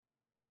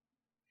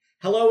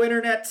Hello,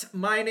 Internet.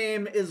 My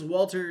name is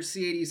Walter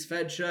C80s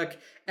Fedchuk,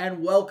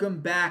 and welcome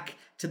back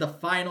to the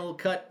Final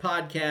Cut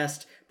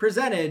Podcast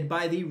presented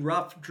by the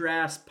Rough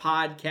Drafts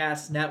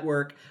Podcast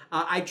Network.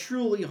 I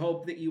truly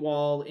hope that you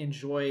all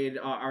enjoyed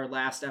our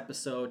last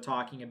episode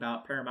talking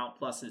about Paramount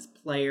Plus's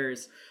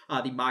Players,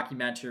 the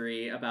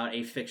mockumentary about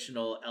a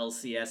fictional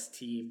LCS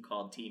team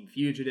called Team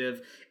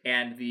Fugitive,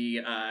 and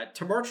the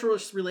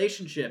tumultuous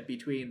relationship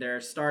between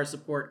their star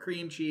support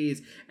Cream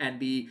Cheese and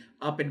the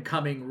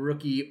up-and-coming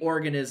rookie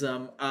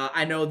Organism.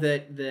 I know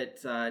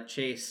that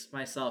Chase,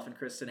 myself, and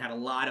Kristen had a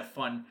lot of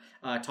fun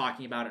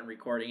talking about it and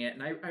recording it,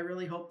 and I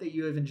really hope that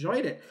you have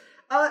enjoyed it.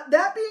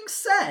 That being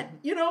said,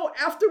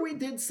 after we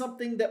did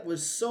something that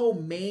was so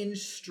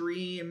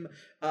mainstream,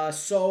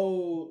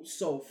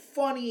 so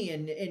funny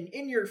and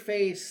in your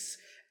face,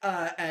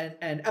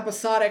 and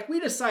episodic, we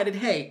decided,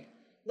 hey,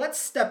 let's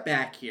step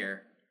back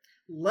here.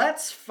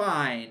 Let's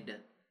find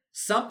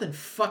something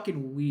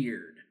fucking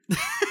weird.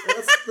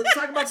 Let's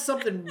talk about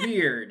something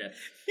weird.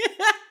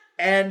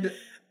 And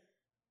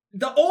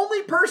the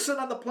only person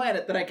on the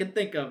planet that I can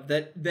think of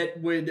that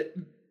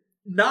would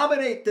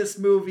nominate this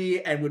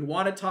movie and would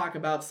want to talk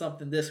about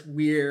something this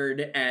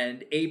weird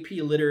and AP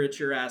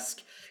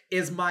literature-esque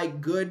is my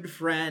good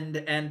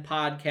friend and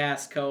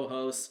podcast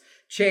co-host,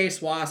 Chase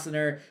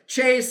Wassenaar.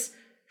 Chase,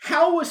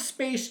 how was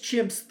Space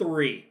Chimps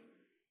 3?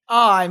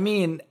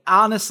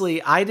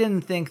 Honestly, I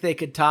didn't think they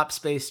could top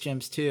Space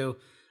Chimps 2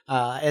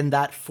 and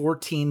that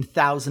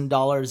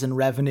 $14,000 in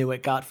revenue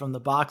it got from the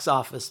box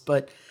office,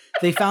 but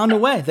they found a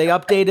way. They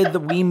updated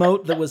the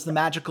Wiimote that was the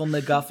magical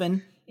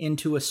MacGuffin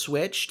into a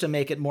Switch to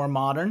make it more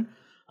modern.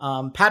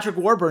 Patrick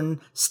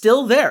Warburton,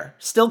 still there,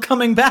 still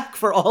coming back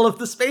for all of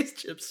the Space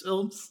Chimps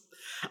films.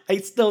 I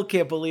still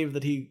can't believe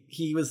that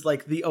he was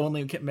like the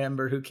only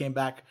member who came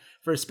back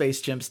for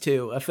Space Chimps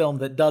 2, a film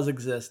that does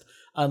exist,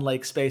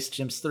 unlike Space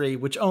Chimps 3,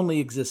 which only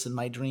exists in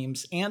my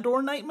dreams and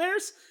or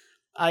nightmares.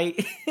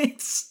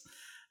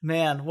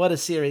 Man, what a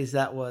series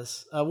that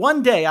was.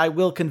 One day I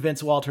will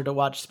convince Walter to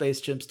watch Space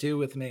Chimps 2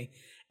 with me,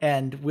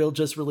 and we'll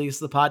just release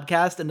the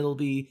podcast, and it'll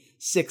be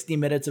 60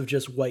 minutes of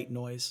just white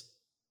noise.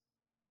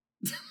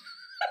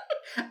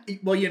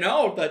 Well,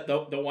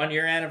 the 1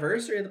 year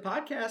anniversary of the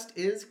podcast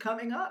is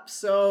coming up,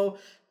 so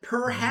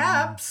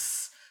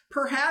perhaps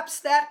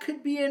that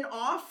could be an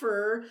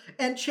offer.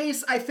 And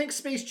Chase, I think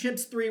Space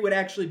Chimps 3 would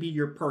actually be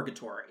your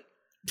purgatory.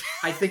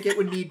 I think it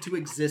would need to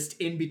exist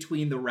in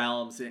between the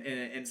realms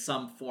in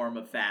some form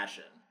of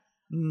fashion.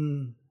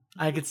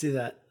 I could see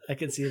that.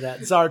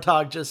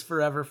 Zartog just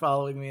forever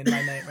following me in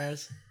my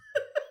nightmares.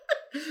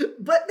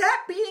 But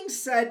that being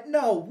said,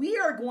 no, we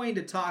are going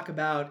to talk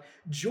about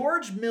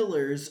George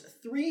Miller's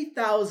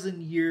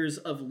 3,000 Years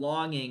of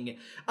Longing.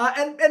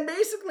 And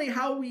basically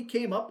how we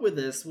came up with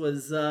this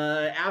was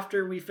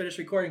after we finished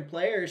recording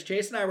Players,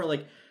 Chase and I were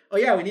like, oh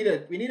yeah, we need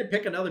to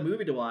pick another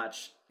movie to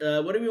watch.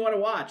 What do we want to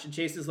watch? And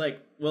Chase is like,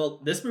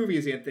 well, this movie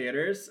is in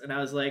theaters. And I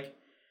was like,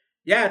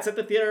 yeah, it's at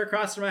the theater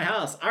across from my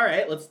house. All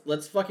right,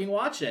 let's fucking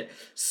watch it.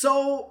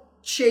 So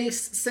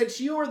Chase, since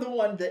you were the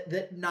one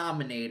that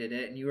nominated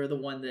it and you were the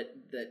one that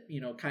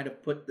kind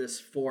of put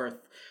this forth,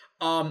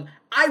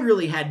 I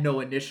really had no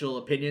initial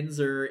opinions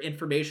or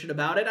information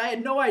about it. I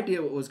had no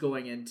idea what was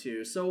going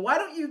into. So why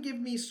don't you give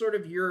me sort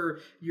of your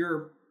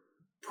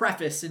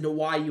preface into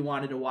why you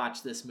wanted to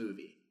watch this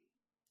movie?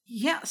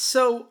 Yeah,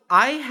 so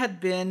I had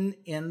been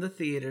in the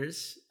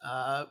theaters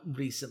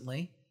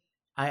recently.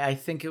 I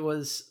think it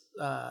was,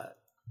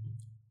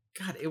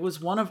 it was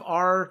one of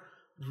our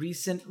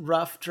recent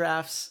Rough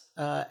Drafts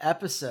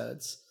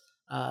episodes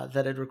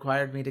that had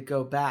required me to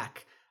go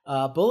back.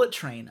 Bullet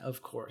Train,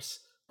 of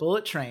course.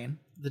 Bullet Train,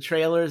 the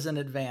trailers in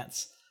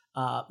advance.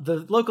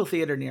 The local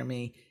theater near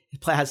me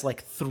has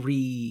like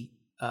three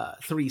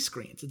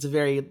screens. It's a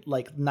very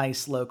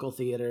nice local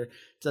theater. It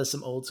does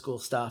some old school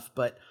stuff,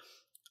 but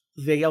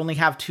they only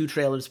have 2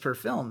 trailers per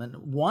film, and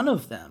one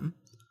of them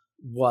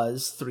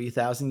was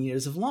 3,000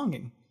 Years of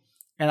Longing.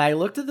 And I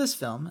looked at this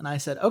film and I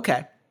said,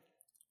 okay,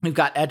 we've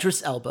got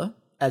Idris Elba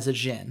as a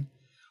Jinn.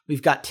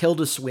 We've got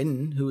Tilda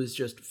Swinton, who is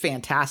just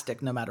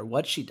fantastic no matter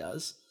what she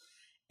does.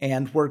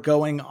 And we're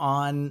going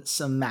on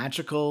some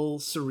magical,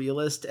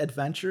 surrealist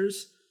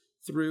adventures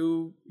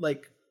through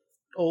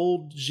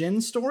old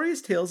Jinn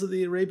stories, Tales of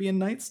the Arabian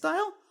Nights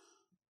style.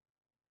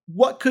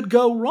 What could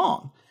go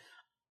wrong?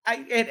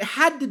 It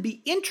had to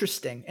be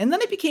interesting. And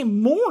then it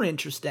became more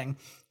interesting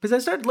because I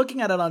started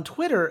looking at it on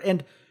Twitter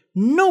and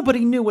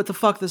nobody knew what the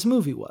fuck this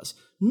movie was.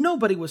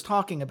 Nobody was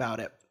talking about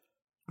it.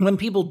 When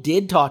people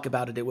did talk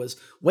about it, it was,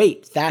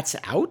 wait, that's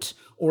out?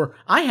 Or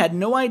I had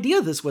no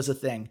idea this was a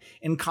thing,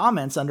 in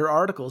comments under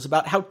articles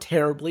about how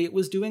terribly it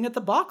was doing at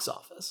the box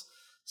office.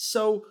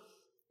 So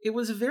it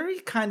was a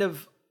very kind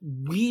of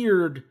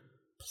weird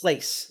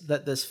place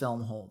that this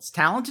film holds.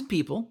 Talented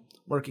people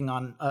working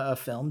on a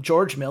film.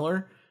 George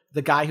Miller,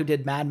 the guy who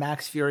did Mad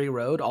Max Fury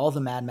Road, all the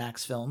Mad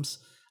Max films,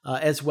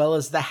 as well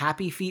as the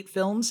Happy Feet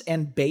films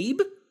and Babe.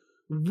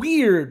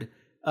 Weird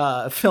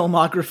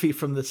filmography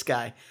from this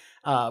guy.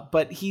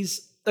 But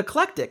he's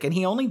eclectic and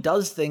he only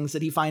does things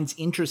that he finds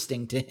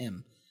interesting to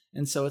him.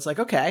 And so it's like,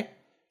 okay,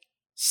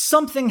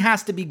 something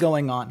has to be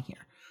going on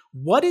here.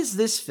 What is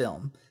this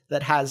film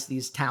that has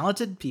these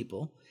talented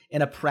people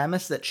in a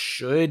premise that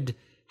should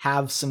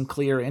have some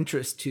clear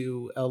interest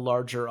to a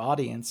larger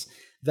audience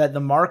that the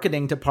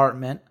marketing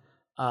department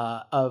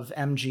of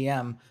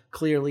MGM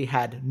clearly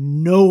had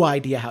no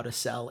idea how to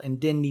sell and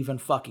didn't even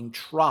fucking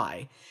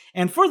try?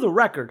 And for the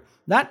record,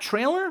 that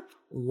trailer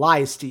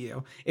lies to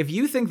you. If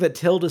you think that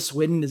Tilda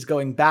Swinton is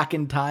going back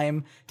in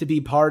time to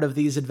be part of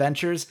these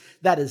adventures,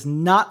 that is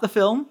not the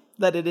film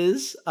that it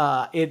is.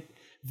 It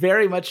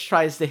very much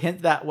tries to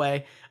hint that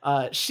way.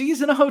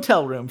 She's in a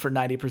hotel room for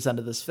 90%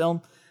 of this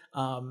film.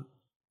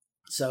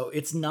 So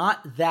it's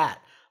not that.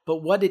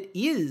 But what it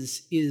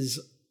is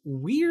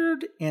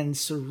weird and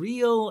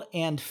surreal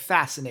and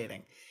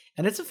fascinating.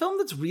 And it's a film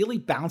that's really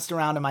bounced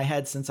around in my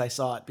head since I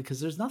saw it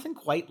because there's nothing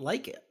quite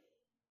like it.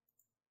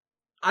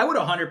 I would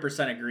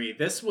 100% agree.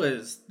 This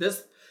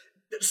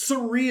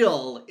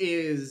surreal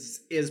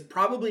is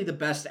probably the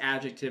best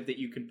adjective that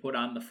you can put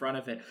on the front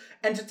of it.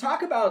 And to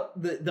talk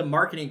about the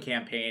marketing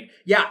campaign,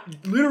 yeah,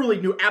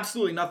 literally knew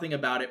absolutely nothing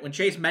about it. When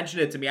Chase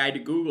mentioned it to me, I had to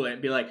Google it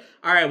and be like,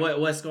 all right,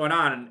 what's going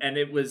on? And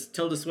it was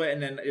Tilda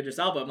Swinton and Idris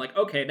Elba. I'm like,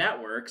 okay,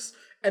 that works.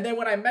 And then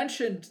when I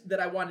mentioned that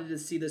I wanted to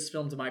see this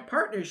film to my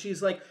partner,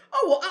 she's like,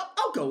 oh, well,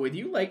 I'll go with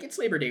you. Like, it's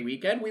Labor Day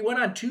weekend. We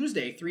went on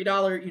Tuesday,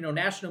 $3,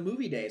 National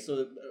Movie Day.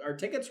 So our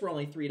tickets were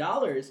only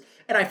 $3.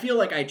 And I feel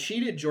like I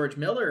cheated George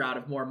Miller out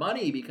of more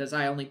money because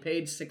I only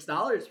paid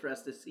 $6 for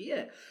us to see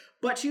it.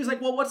 But she was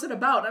like, well, what's it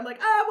about? And I'm like,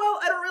 well,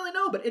 I don't really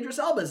know, but Idris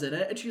Elba's in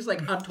it. And she's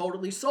like, I'm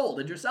totally sold.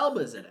 Idris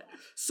Elba's in it.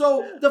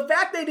 So the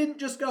fact they didn't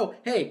just go,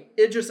 hey,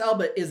 Idris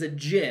Elba is a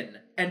djinn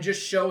and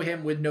just show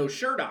him with no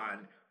shirt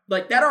on,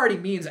 like, that already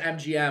means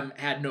MGM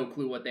had no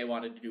clue what they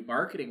wanted to do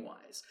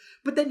marketing-wise.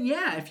 But then,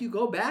 yeah, if you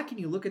go back and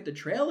you look at the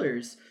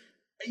trailers,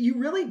 you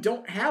really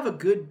don't have a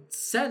good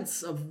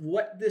sense of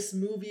what this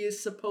movie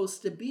is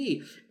supposed to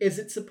be. Is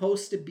it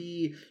supposed to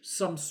be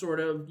some sort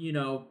of,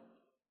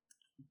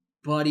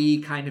 buddy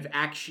kind of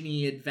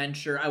action-y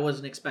adventure? I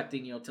wasn't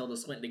expecting, Tilda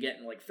Swinton to get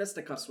in, like,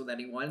 fisticuffs with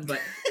anyone, but,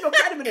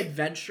 kind of an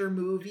adventure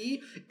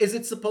movie. Is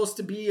it supposed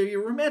to be a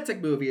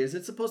romantic movie? Is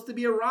it supposed to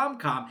be a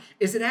rom-com?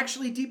 Is it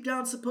actually deep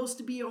down supposed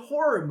to be a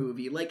horror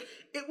movie? Like,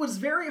 it was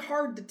very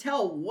hard to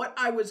tell what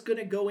I was going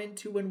to go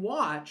into and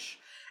watch.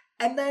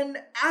 And then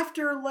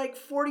after, like,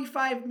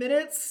 45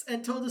 minutes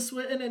and Tilda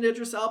Swinton and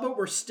Idris Elba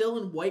were still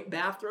in white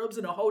bathrobes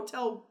in a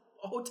hotel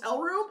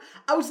room,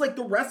 I was like,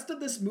 the rest of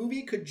this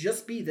movie could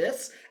just be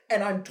this,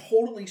 and I'm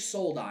totally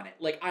sold on it.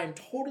 Like, I'm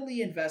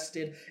totally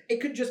invested.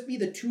 It could just be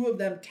the two of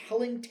them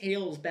telling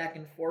tales back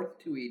and forth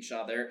to each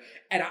other,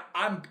 and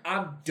I'm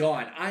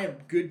done. I am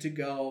good to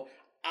go.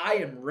 I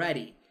am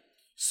ready.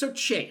 So,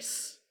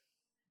 Chase,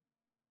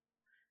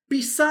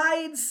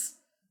 besides,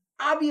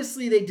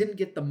 obviously they didn't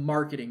get the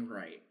marketing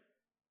right,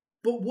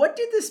 but what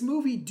did this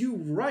movie do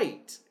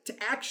right to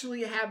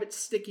actually have it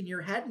stick in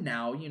your head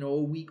now,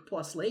 a week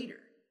plus later?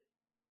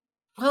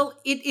 Well,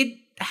 it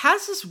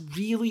has this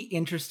really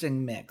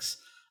interesting mix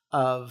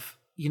of,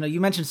 you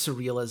mentioned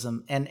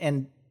surrealism,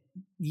 and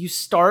you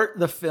start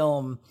the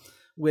film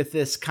with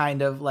this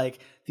kind of like,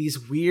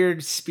 these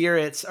weird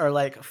spirits are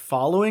like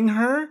following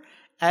her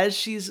as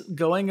she's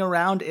going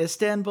around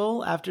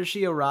Istanbul after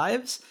she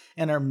arrives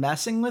and are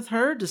messing with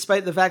her,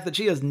 despite the fact that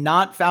she has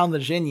not found the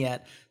djinn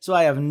yet. So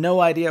I have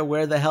no idea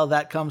where the hell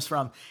that comes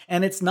from.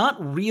 And it's not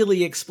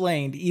really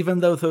explained, even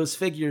though those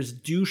figures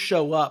do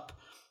show up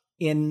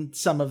in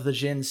some of the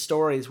djinn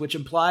stories, which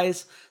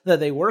implies that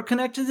they were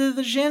connected to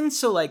the djinn.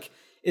 So, like,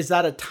 is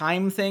that a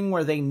time thing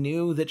where they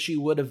knew that she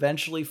would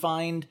eventually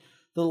find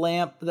the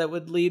lamp that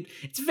would lead?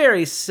 It's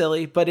very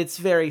silly, but it's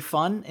very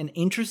fun and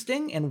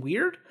interesting and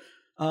weird.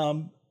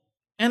 And,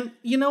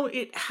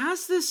 it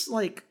has this,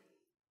 like,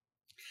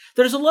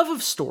 there's a love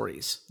of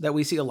stories that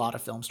we see a lot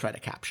of films try to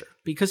capture,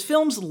 because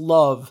films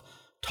love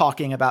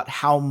talking about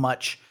how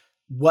much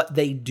what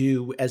they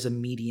do as a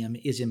medium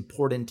is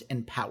important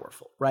and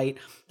powerful, right?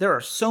 There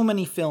are so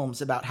many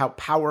films about how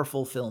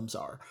powerful films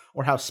are,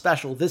 or how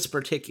special this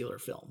particular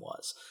film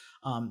was.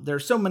 There are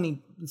so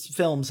many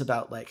films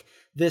about, like,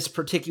 this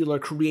particular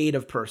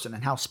creative person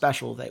and how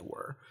special they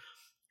were.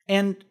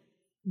 And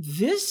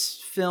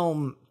this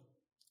film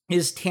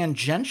is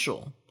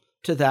tangential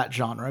to that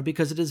genre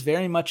because it is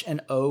very much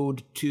an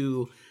ode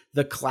to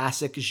the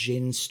classic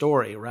djinn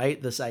story,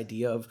 right? This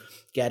idea of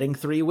getting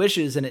 3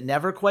 wishes and it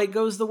never quite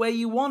goes the way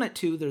you want it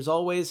to. There's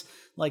always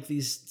like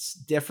these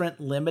different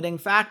limiting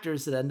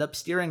factors that end up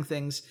steering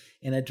things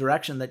in a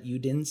direction that you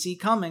didn't see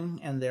coming,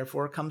 and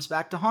therefore comes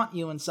back to haunt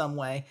you in some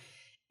way.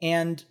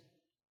 And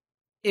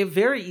it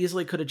very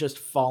easily could have just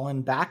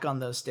fallen back on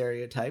those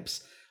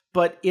stereotypes,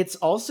 but it's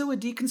also a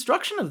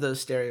deconstruction of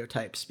those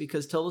stereotypes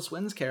because Tilda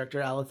Swinton's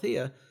character,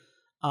 Alethea,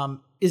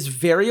 is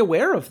very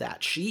aware of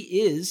that.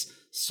 She is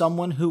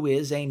someone who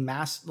is a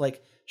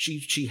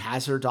she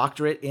has her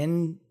doctorate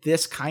in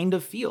this kind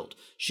of field.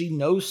 She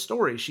knows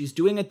stories. She's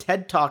doing a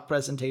TED Talk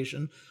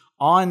presentation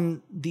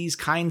on these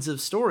kinds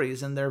of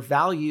stories and their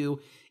value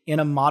in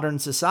a modern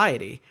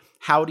society.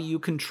 How do you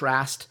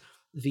contrast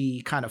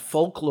the kind of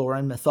folklore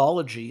and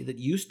mythology that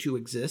used to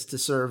exist to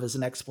serve as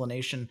an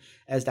explanation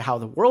as to how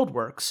the world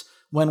works,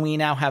 when we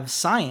now have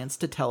science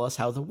to tell us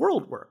how the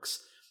world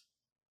works.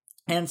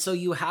 And so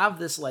you have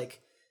this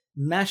like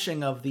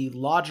meshing of the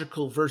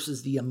logical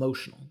versus the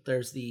emotional.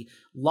 There's the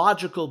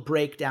logical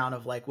breakdown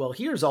of like, well,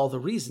 here's all the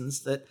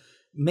reasons that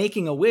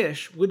making a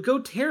wish would go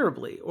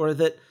terribly, or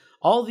that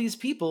all these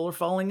people are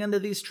falling into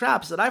these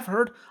traps that I've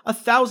heard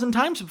 1,000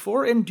 times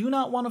before and do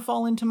not want to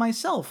fall into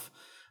myself.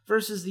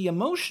 Versus the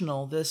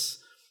emotional, this,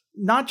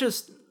 not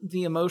just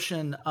the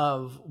emotion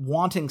of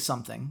wanting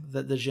something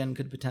that the Djinn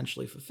could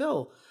potentially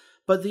fulfill,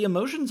 but the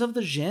emotions of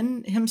the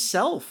Djinn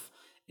himself.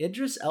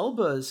 Idris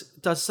Elba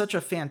does such a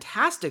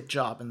fantastic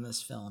job in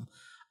this film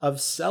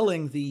of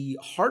selling the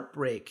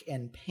heartbreak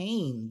and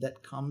pain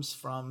that comes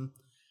from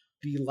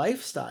the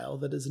lifestyle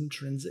that is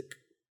intrinsic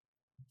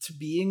to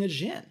being a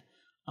Djinn.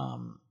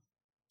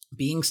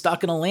 Being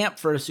stuck in a lamp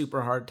for a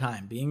super hard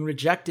time, being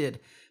rejected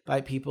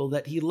by people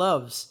that he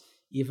loves,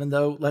 even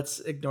though let's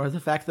ignore the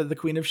fact that the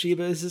Queen of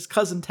Sheba is his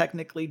cousin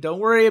technically. Don't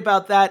worry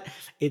about that.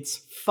 It's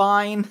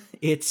fine.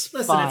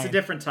 Listen, fine. It's a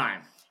different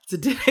time.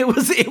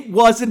 It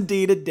was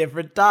indeed a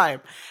different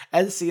time,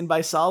 as seen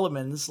by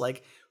Solomon's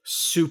like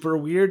super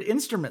weird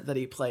instrument that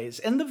he plays.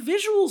 And the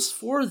visuals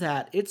for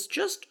that, it's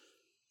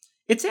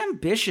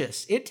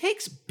ambitious. It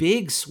takes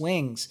big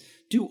swings.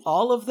 Do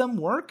all of them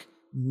work?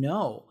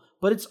 No.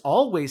 But it's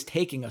always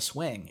taking a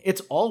swing.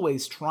 It's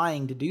always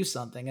trying to do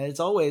something. And it's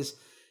always,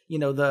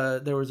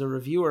 there was a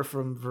reviewer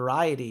from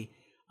Variety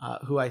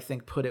who I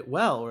think put it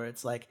well, where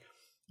it's like,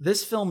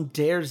 this film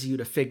dares you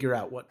to figure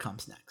out what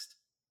comes next.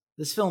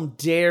 This film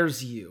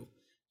dares you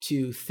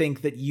to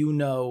think that you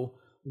know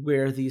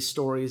where these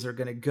stories are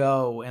going to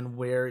go and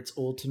where it's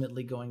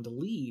ultimately going to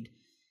lead.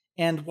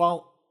 And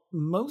while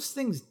most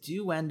things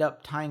do end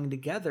up tying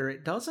together,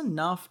 it does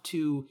enough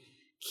to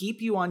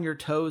keep you on your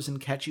toes and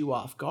catch you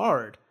off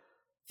guard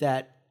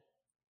that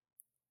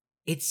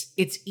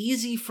it's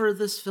easy for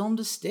this film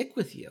to stick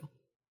with you.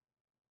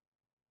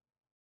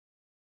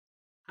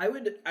 I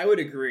would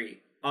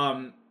agree.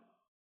 In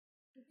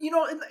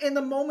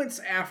the moments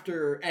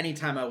after any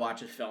time I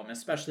watch a film,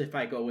 especially if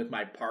I go with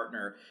my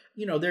partner,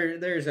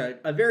 there's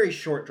a very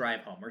short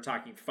drive home. We're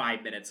talking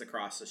 5 minutes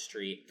across the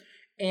street.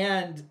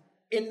 And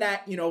in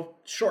that,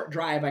 short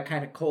drive, I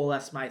kind of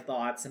coalesce my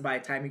thoughts. And by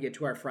the time we get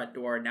to our front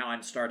door, now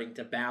I'm starting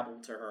to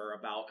babble to her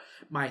about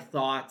my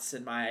thoughts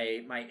and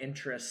my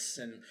interests.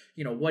 And,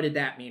 what did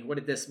that mean? What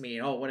did this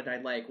mean? Oh, what did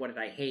I like? What did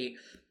I hate?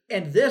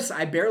 And this,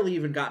 I barely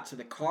even got to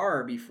the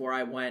car before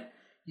I went,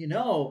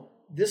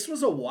 this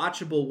was a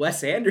watchable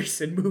Wes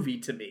Anderson movie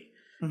to me.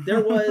 There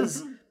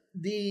was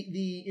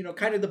the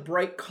kind of the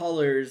bright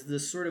colors, the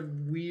sort of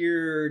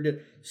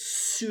weird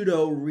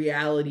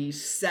pseudo-reality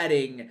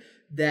setting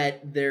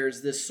that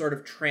there's this sort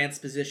of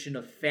transposition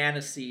of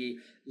fantasy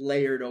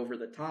layered over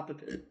the top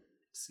of it.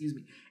 Excuse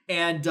me.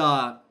 And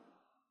I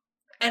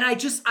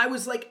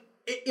was like,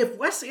 if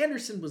Wes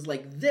Anderson was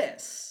like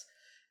this,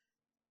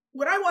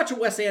 when I watch a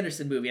Wes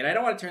Anderson movie, and I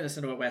don't want to turn this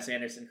into a Wes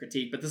Anderson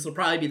critique, but this will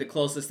probably be the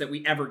closest that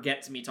we ever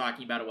get to me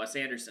talking about a Wes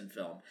Anderson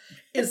film,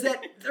 is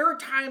that there are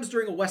times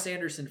during a Wes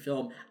Anderson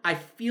film I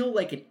feel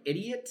like an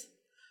idiot,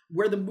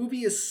 where the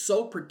movie is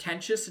so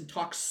pretentious and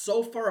talks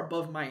so far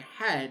above my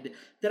head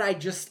that I'm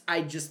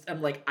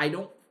like, I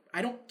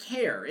don't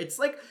care. It's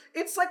like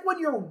when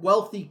your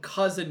wealthy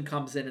cousin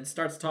comes in and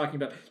starts talking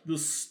about the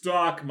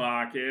stock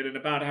market and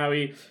about how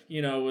he,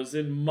 was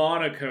in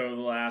Monaco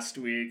last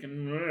week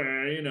and,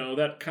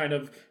 that kind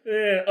of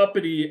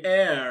uppity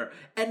air.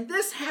 And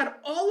this had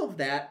all of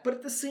that, but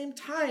at the same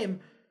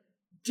time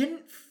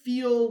didn't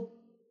feel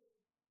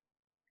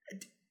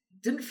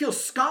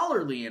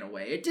scholarly in a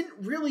way. It didn't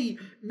really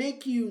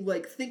make you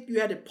like think you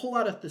had to pull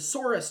out a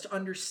thesaurus to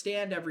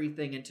understand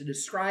everything and to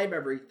describe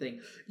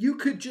everything. You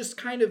could just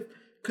kind of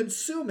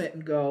consume it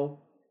and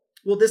go,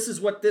 well, this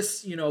is what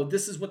this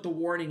is what the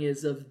warning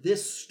is of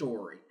this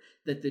story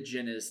that the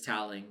Djinn is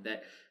telling,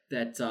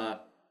 that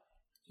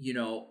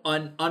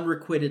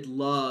unrequited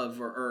love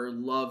or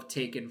love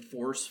taken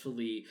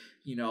forcefully,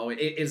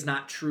 it is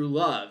not true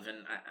love. And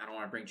I don't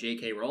want to bring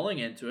J.K. Rowling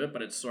into it,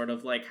 but it's sort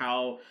of like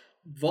how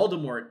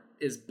Voldemort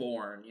is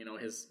born.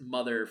 His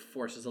mother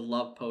forces a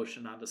love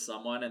potion onto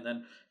someone, and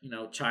then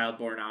child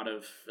born out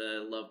of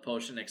love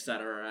potion,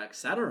 etc.,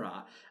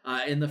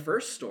 in the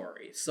first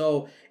story.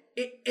 So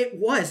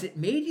it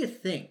made you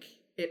think.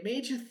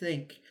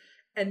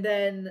 And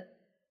then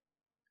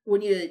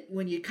when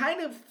you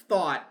kind of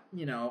thought,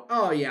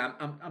 oh yeah,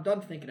 I'm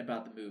done thinking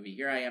about the movie.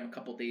 Here I am a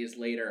couple days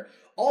later.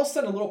 All of a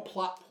sudden, a little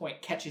plot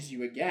point catches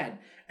you again,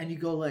 and you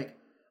go like,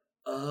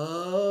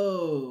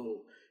 oh.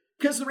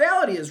 Because the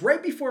reality is,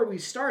 right before we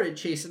started,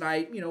 Chase and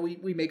I,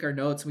 we make our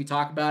notes and we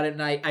talk about it,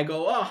 and I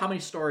go, oh, how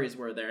many stories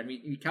were there? And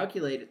we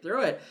calculate it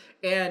through it.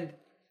 And,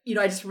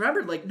 I just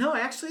remembered, like, no,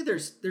 actually,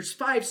 there's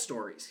 5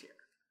 stories here.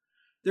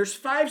 There's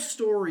 5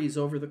 stories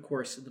over the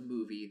course of the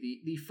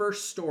movie. The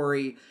first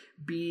story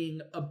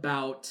being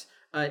about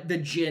the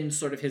Djinn,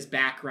 sort of his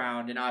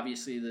background, and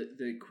obviously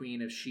the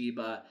Queen of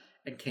Sheba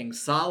and King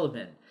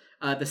Solomon.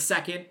 The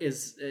second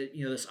is,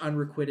 this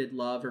unrequited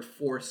love or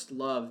forced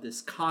love,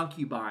 this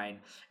concubine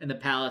in the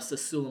palace of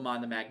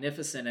Suleiman the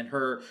Magnificent, and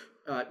her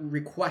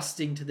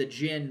requesting to the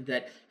jinn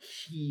that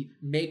he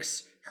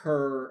makes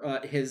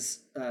his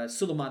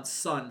Suleiman's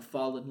son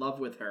fall in love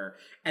with her,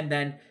 and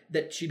then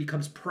that she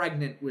becomes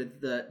pregnant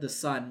with the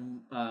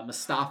son,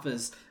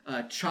 Mustafa's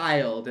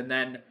child, and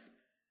then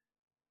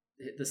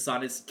the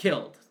son is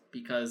killed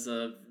because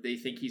they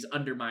think he's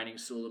undermining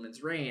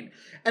Suleiman's reign.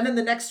 And then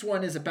the next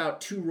one is about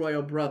two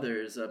royal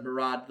brothers,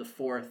 Murad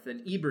IV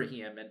and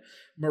Ibrahim. And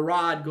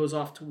Murad goes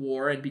off to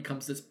war and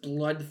becomes this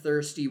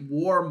bloodthirsty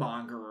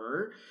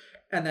warmongerer,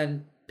 and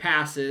then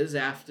passes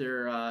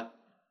after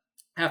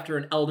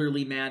an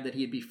elderly man that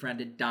he had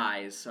befriended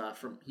dies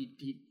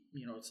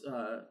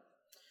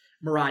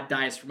Murad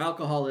dies from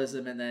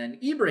alcoholism, and then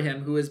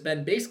Ibrahim, who has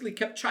been basically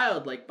kept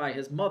childlike by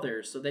his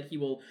mother so that he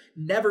will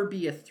never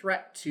be a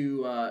threat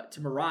to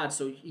Murad,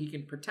 so he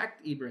can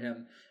protect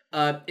Ibrahim,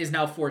 is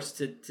now forced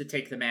to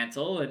take the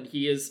mantle, and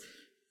he is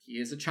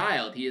a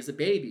child, he is a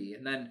baby.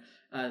 And then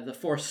the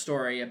fourth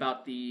story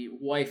about the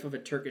wife of a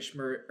Turkish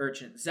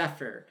merchant,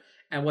 Zephyr,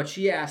 and what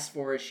she asks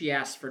for is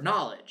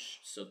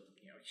knowledge. So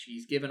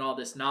she's given all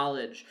this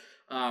knowledge,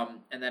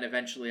 and then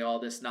eventually all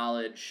this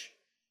knowledge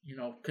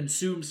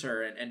consumes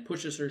her and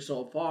pushes her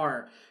so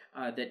far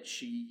that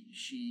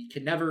she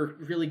can never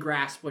really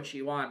grasp what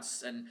she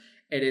wants, and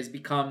it has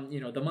become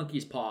the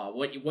monkey's paw.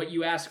 What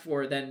you ask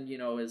for then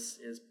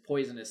is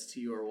poisonous to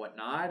you or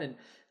whatnot, and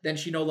then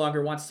she no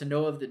longer wants to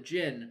know of the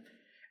jinn.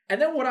 And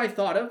then what I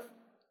thought of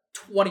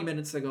 20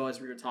 minutes ago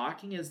as we were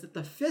talking is that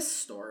the fifth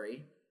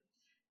story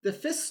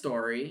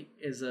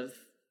is of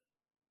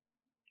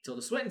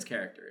Tilda Swinton's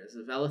character, is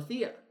of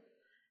Alethea,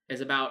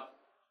 is about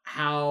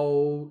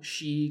how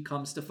she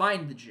comes to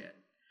find the jinn,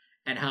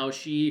 and how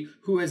she's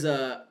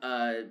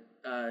a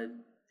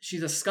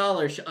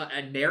scholar,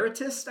 a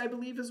narratist, I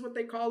believe is what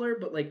they call her,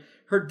 but like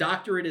her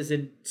doctorate is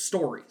in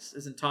stories,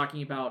 is in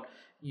talking about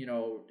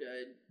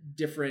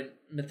different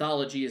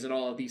mythologies and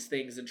all of these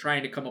things, and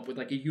trying to come up with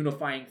like a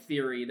unifying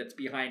theory that's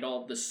behind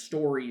all of the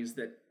stories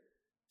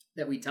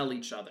that we tell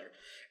each other.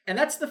 And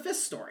that's the fifth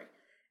story.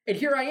 And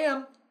here I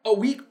am a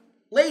week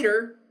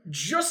later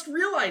just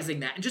realizing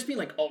that and just being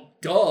like, oh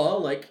duh,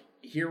 like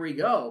here we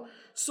go.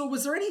 So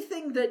was there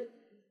anything that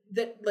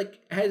like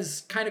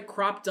has kind of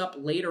cropped up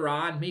later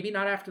on, maybe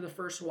not after the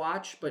first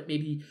watch, but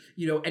maybe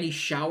any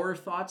shower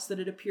thoughts that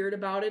had appeared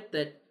about it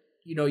that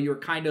you're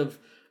kind of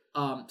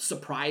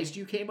surprised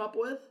you came up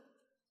with?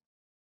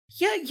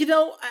 Yeah,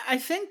 I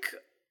think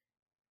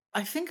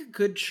a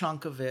good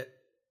chunk of it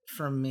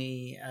for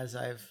me, as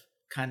I've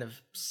kind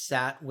of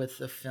sat with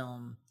the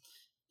film,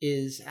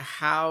 is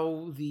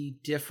how the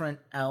different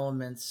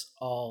elements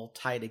all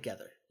tie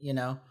together.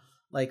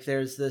 Like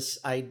there's this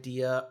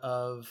idea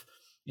of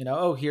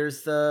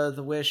here's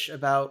the wish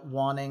about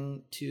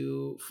wanting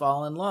to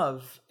fall in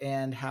love,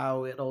 and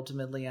how it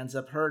ultimately ends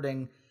up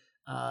hurting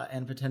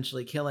and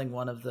potentially killing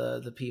one of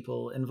the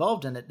people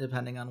involved in it,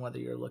 depending on whether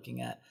you're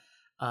looking at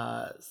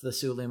the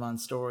Suleiman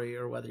story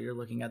or whether you're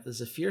looking at the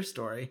Zephyr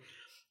story.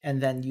 And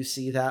then you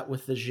see that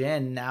with the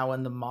jinn now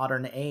in the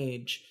modern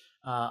age,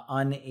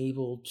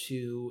 unable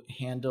to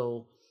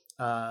handle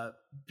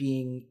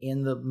being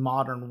in the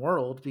modern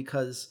world,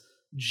 because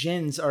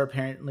jinns are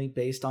apparently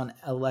based on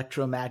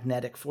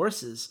electromagnetic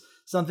forces,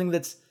 something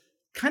that's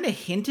kind of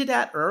hinted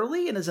at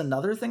early, and is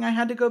another thing I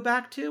had to go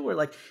back to, where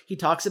like he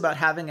talks about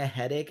having a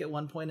headache at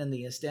one point in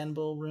the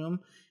Istanbul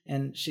room,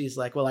 and she's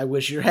like, well, I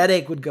wish your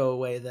headache would go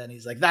away then.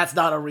 He's like, that's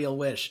not a real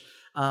wish.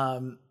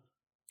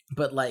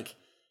 But like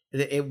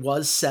it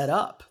was set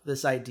up,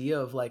 this idea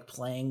of like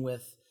playing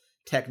with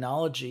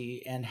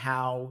technology and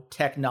how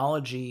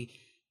technology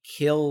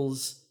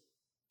kills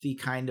the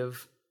kind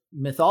of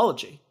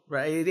mythology,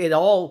 right? It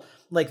all,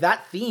 like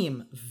that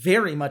theme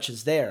very much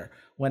is there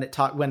when it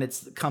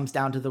comes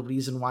down to the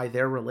reason why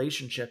their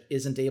relationship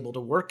isn't able to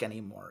work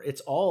anymore.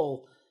 It's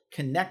all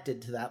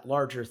connected to that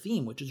larger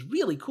theme, which is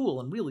really cool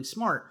and really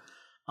smart.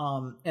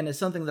 And it's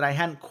something that I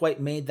hadn't quite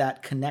made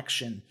that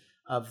connection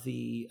of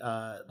the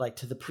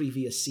to the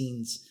previous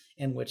scenes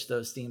in which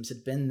those themes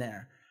had been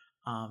there.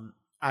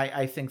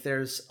 I think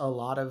there's a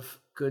lot of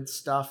good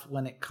stuff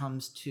when it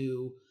comes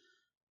to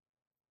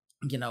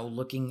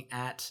looking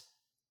at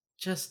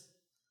just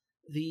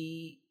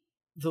the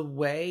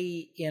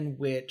way in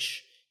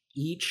which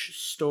each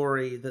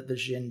story that the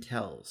jinn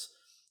tells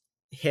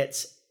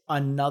hits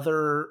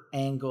another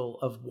angle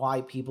of why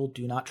people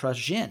do not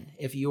trust jinn.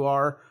 If you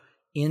are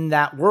in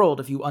that world,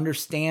 if you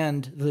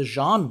understand the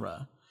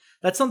genre,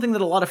 that's something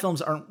that a lot of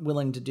films aren't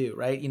willing to do,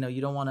 right?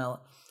 You don't want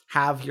to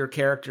have your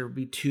character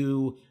be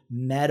too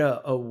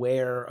meta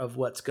aware of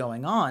what's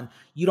going on.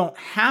 You don't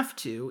have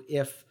to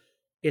if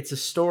it's a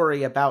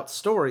story about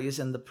stories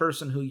and the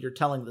person who you're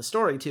telling the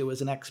story to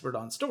is an expert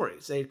on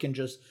stories. They can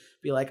just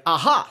be like,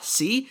 aha,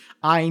 see,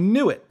 I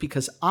knew it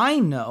because I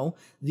know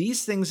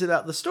these things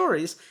about the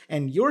stories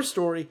and your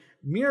story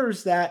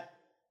mirrors that,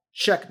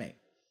 checkmate.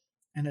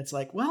 And it's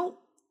like,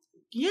 well,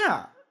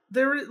 yeah,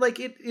 there, like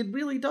it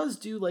really does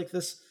do like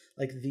this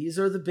Like, these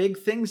are the big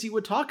things you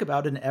would talk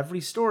about, and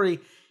every story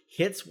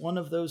hits one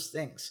of those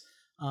things.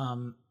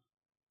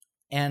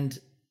 And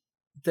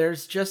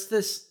there's just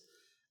this,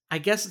 I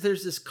guess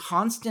there's this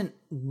constant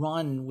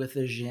run with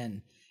the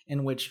Jin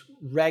in which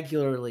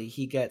regularly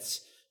he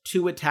gets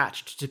too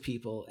attached to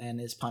people and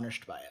is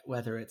punished by it,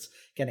 whether it's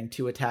getting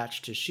too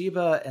attached to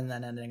Shiba and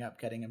then ending up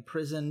getting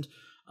imprisoned,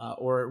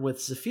 or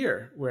with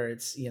Zephyr, where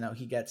it's,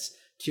 he gets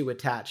too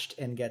attached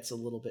and gets a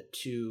little bit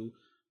too,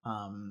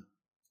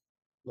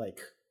 like,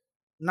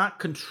 not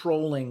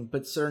controlling,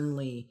 but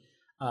certainly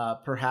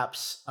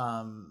perhaps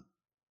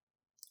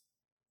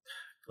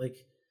like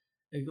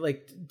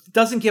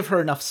doesn't give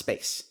her enough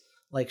space.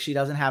 Like, she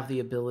doesn't have the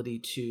ability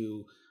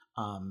to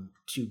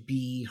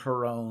be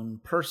her own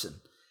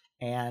person.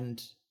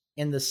 And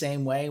in the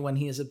same way, when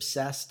he is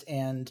obsessed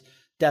and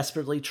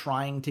desperately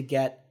trying to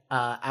get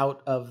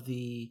out of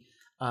the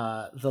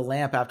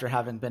lamp after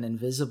having been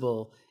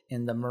invisible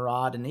in the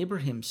Murad and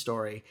Ibrahim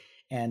story,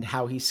 and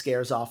how he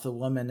scares off the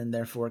woman and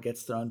therefore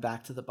gets thrown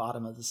back to the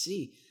bottom of the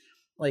sea.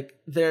 Like,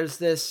 there's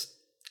this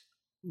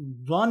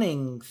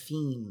running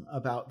theme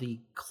about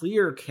the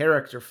clear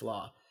character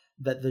flaw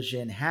that the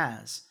Jin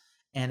has,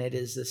 and it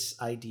is this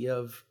idea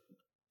of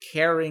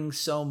caring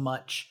so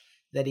much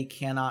that he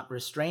cannot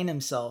restrain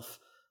himself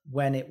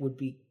when it would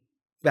be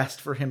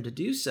best for him to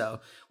do so,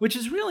 which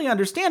is really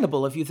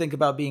understandable if you think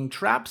about being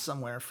trapped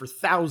somewhere for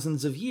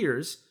thousands of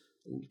years,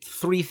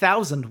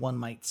 3,000 one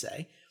might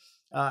say,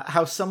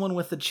 how someone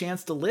with the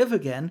chance to live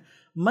again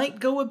might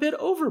go a bit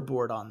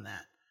overboard on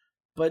that.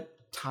 But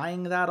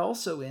tying that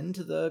also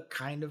into the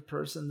kind of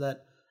person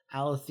that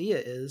Alethea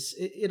is,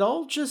 it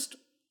all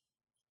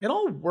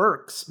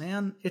works,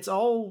 man. It's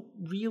all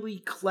really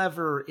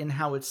clever in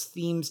how its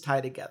themes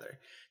tie together.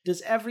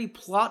 Does every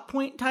plot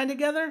point tie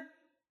together?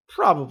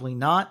 Probably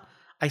not.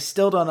 I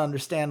still don't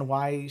understand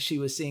why she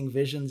was seeing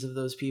visions of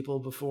those people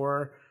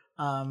before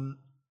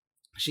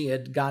she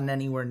had gotten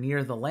anywhere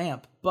near the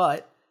lamp,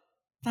 but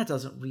that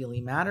doesn't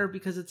really matter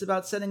because it's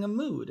about setting a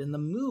mood, and the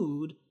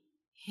mood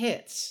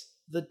hits,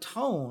 the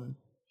tone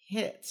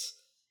hits,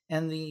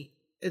 and the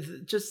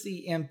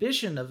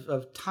ambition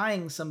of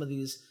tying some of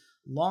these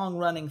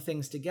long-running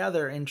things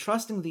together and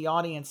trusting the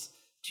audience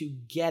to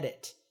get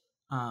it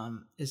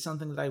is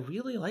something that I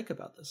really like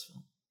about this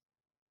film.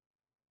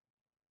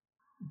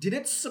 Did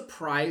it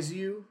surprise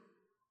you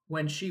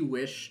when she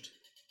wished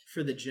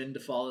for the Jin to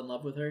fall in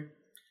love with her?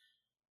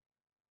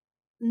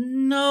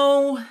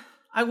 No,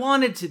 I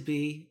wanted to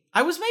be.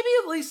 I was maybe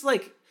at least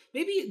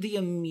maybe the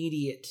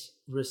immediate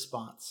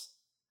response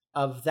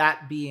of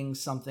that being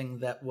something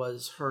that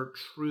was her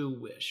true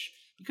wish,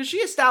 because she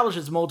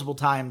establishes multiple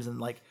times in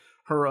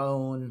her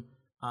own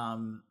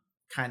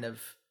kind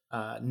of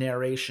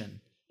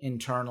narration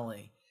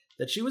internally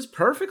that she was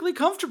perfectly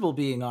comfortable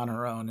being on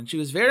her own and she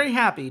was very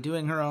happy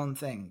doing her own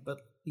thing. But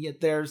yet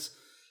there's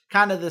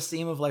kind of this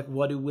theme of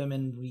what do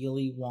women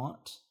really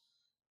want?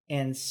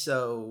 And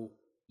so,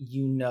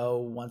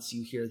 once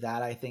you hear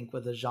that, I think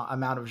with the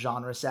amount of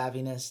genre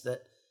savviness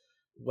that,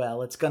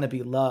 well, it's going to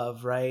be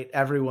love, right?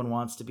 Everyone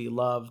wants to be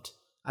loved.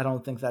 I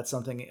don't think that's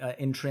something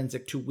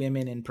intrinsic to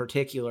women in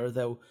particular,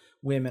 though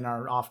women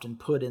are often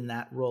put in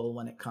that role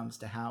when it comes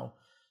to how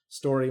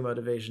story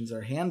motivations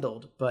are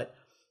handled. But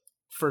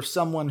for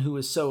someone who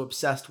is so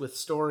obsessed with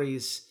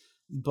stories,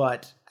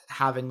 but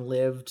having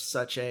lived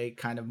such a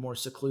kind of more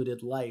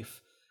secluded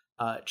life,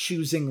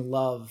 choosing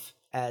love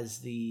as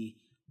the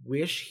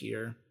wish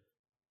here,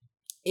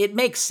 it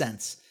makes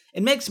sense.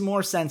 It makes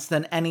more sense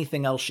than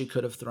anything else she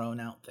could have thrown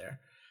out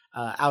there,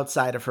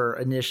 outside of her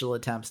initial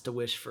attempts to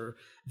wish for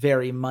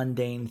very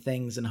mundane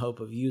things in hope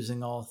of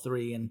using all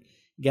three and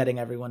getting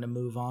everyone to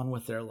move on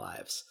with their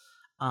lives.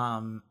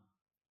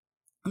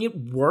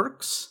 It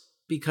works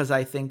because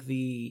I think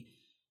the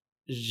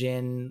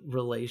Jin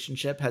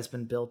relationship has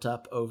been built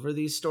up over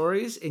these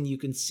stories, and you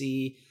can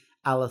see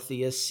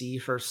Alethea see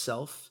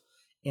herself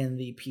in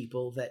the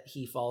people that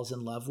he falls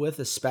in love with,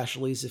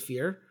 especially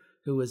Zephyr,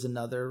 who is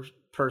another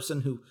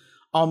person who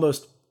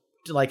almost,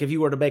 if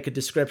you were to make a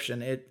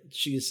description,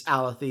 she's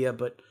Alethea,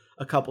 but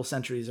a couple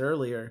centuries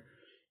earlier,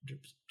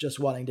 just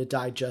wanting to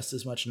digest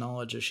as much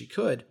knowledge as she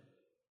could.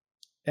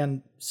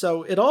 And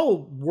so it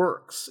all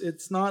works.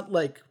 It's not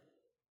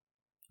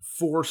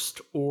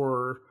forced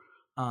or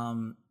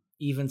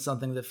even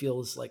something that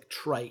feels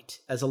trite,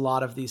 as a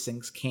lot of these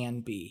things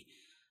can be.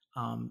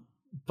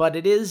 But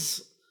it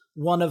is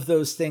one of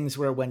those things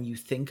where when you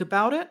think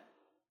about it,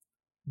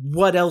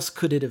 what else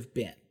could it have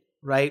been,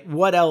 right?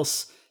 What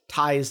else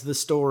ties the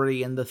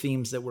story and the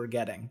themes that we're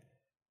getting,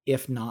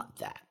 if not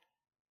that?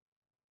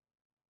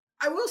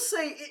 I will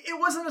say it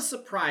wasn't a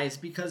surprise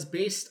because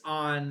based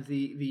on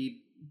the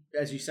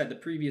as you said, the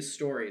previous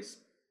stories,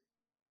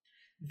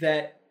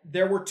 that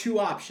there were two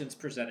options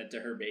presented to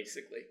her,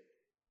 basically.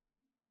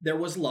 There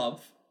was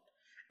love,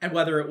 and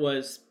whether it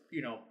was,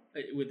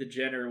 with the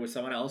Jin or with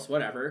someone else,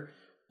 whatever,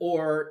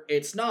 or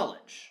it's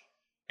knowledge.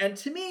 And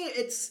to me,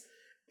 it's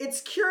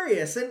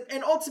curious,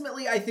 and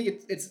ultimately I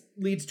think it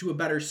leads to a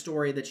better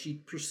story that she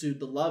pursued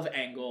the love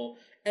angle.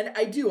 And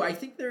I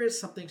think there is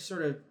something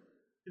sort of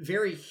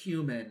very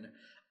human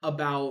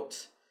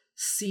about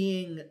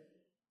seeing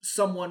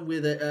someone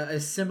with a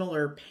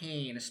similar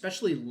pain,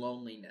 especially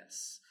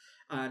loneliness,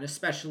 and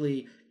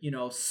especially,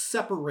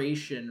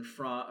 separation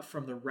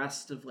from the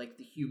rest of like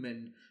the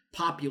human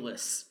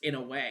populace in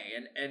a way,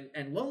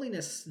 and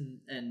loneliness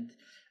and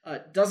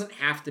doesn't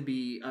have to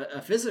be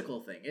a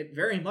physical thing. It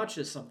very much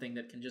is something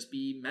that can just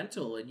be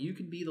mental, and you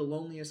can be the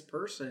loneliest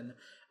person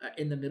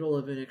in the middle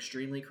of an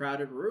extremely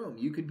crowded room.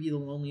 You could be the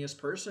loneliest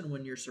person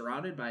when you're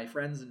surrounded by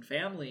friends and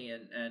family,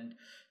 and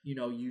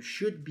you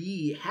should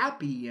be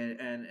happy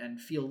and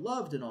feel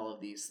loved and all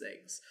of these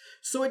things.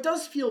 So it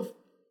does feel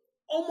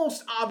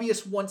almost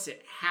obvious once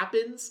it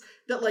happens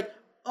that, like,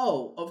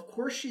 oh, of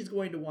course she's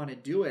going to want to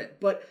do it.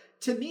 But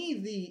to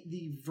me,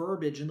 the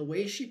verbiage and the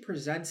way she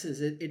presents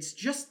it,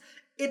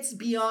 it's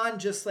beyond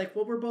just like,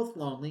 well, we're both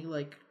lonely,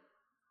 like,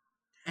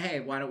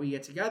 hey, why don't we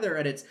get together?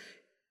 And it's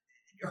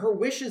her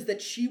wish is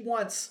that she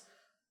wants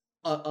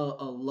a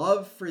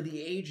love for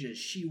the ages.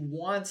 She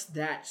wants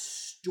that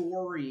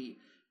story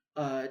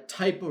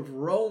type of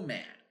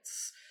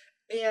romance.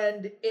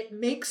 And it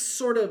makes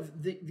sort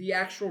of the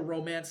actual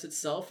romance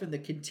itself and the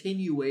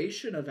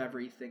continuation of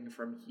everything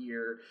from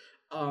here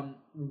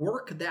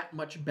work that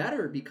much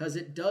better, because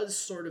it does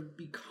sort of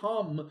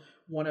become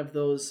one of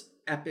those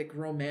epic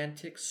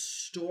romantic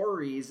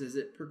stories as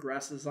it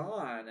progresses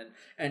on,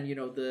 and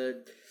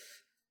the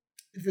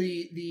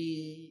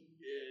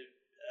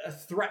a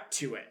threat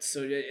to it.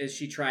 So as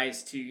she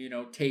tries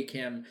to, take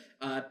him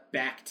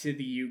back to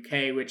the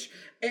UK, which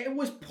it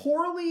was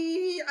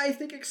poorly, I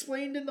think,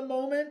 explained in the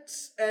moment.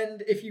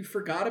 And if you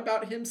forgot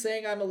about him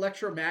saying I'm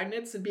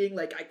electromagnets and being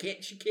like,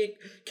 she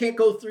can't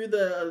go through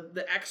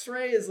the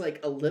X-ray, is like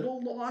a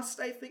little lost,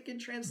 I think, in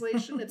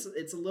translation.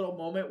 It's a little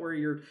moment where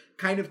you're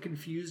kind of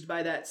confused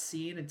by that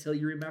scene until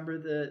you remember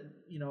the,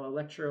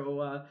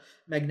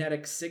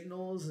 electromagnetic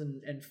signals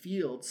and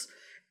fields.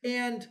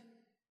 And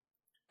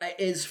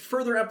is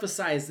further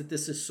emphasized that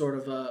this is sort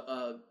of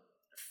a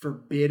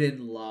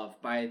forbidden love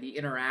by the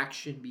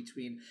interaction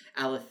between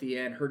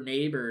Alethea and her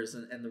neighbors,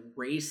 and the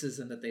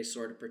racism that they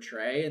sort of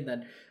portray. And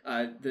then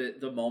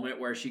the moment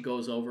where she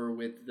goes over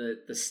with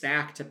the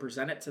stack to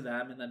present it to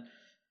them, and then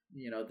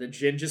the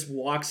djinn just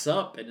walks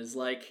up and is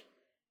like,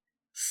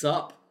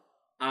 sup,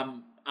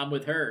 I'm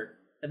with her.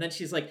 And then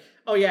she's like,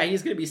 oh yeah,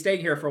 he's going to be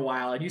staying here for a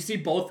while. And you see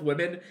both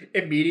women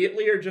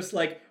immediately are just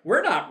like,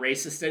 we're not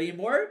racist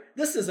anymore.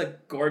 This is a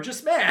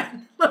gorgeous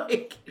man.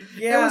 Like,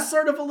 yeah. It was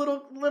sort of a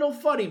little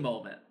funny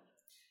moment.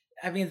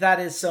 I mean, that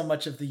is so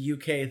much of the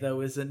UK,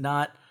 though, is it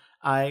not?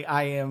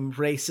 I am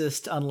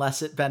racist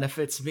unless it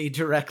benefits me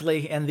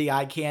directly, and the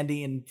eye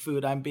candy and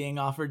food I'm being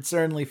offered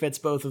certainly fits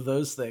both of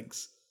those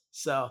things.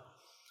 So,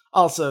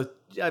 also,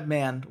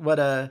 man,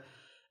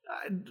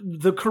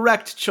 the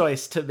correct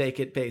choice to make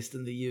it based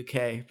in the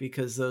UK,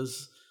 because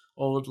those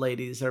old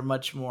ladies are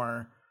much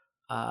more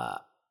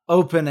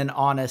open and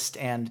honest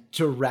and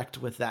direct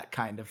with that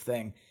kind of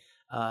thing,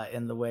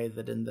 in the way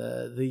that in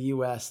the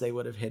US they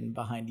would have hidden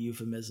behind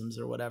euphemisms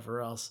or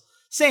whatever else.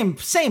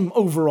 Same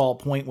overall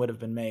point would have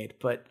been made,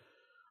 but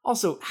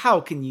also, how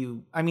can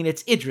you? I mean,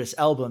 it's Idris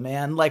Elba,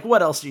 man. Like,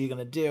 what else are you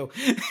gonna do?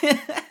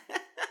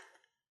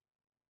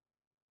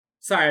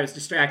 Sorry, I was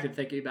distracted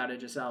thinking about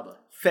Idris Elba.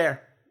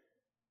 Fair.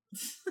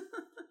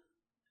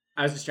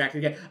 I was distracted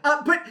again.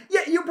 But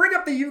yeah, you bring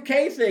up the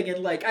UK thing,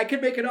 and like, I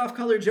could make an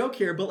off-color joke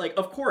here, but like,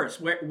 of course,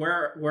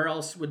 where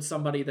else would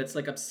somebody that's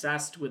like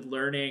obsessed with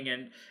learning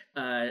and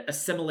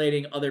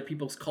assimilating other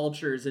people's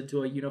cultures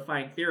into a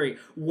unifying theory,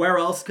 where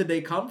else could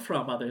they come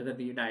from other than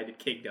the United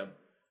Kingdom?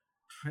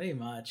 Pretty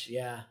much,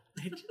 yeah.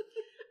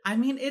 I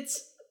mean, it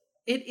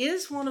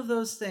is one of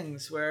those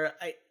things where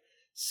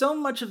so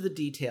much of the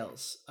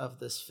details of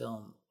this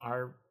film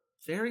are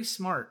very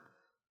smart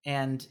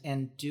and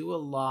do a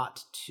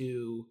lot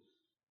to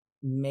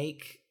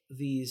make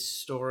these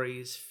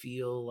stories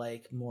feel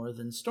like more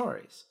than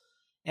stories.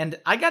 And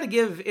I got to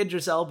give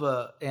Idris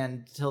Elba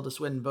and Tilda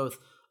Swinton both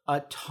a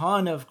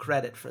ton of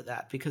credit for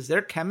that, because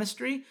their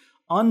chemistry,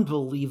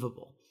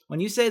 unbelievable. When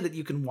you say that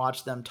you can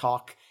watch them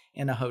talk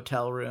in a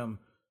hotel room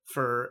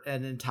for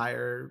an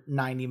entire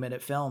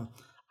 90-minute film,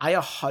 I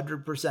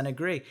 100%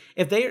 agree.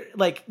 If they,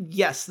 like,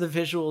 yes, the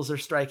visuals are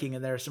striking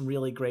and there are some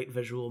really great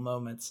visual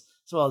moments,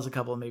 as well as a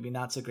couple of maybe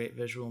not so great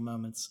visual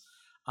moments.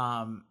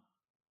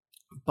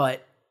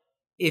 But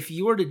if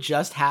you were to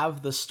just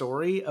have the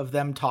story of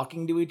them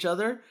talking to each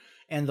other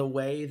and the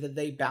way that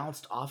they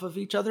bounced off of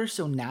each other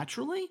so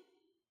naturally,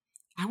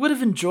 I would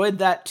have enjoyed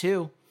that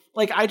too.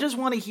 Like, I just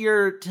want to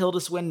hear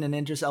Tilda Swinton and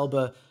Idris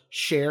Elba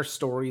share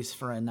stories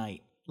for a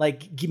night.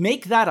 Like,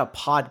 make that a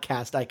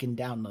podcast I can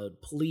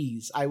download,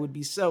 please. I would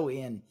be so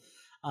in.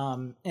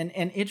 And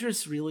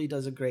Idris really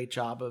does a great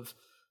job of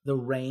the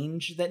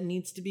range that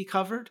needs to be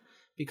covered,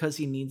 because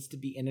he needs to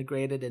be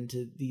integrated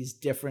into these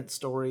different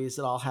stories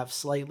that all have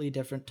slightly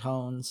different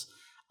tones,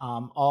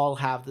 all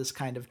have this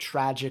kind of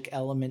tragic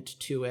element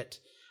to it,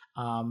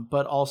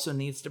 but also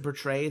needs to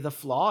portray the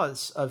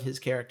flaws of his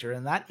character.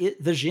 And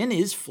the djinn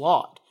is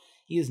flawed.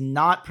 He is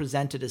not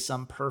presented as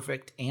some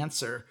perfect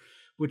answer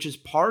which is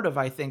part of,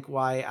 I think,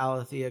 why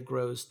Alethea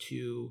grows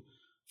to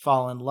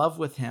fall in love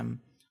with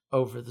him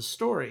over the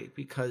story,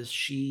 because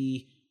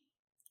she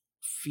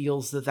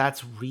feels that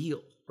that's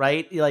real,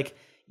 right? Like,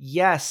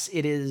 yes,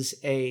 it is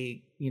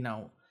a,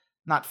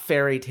 not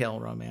fairy tale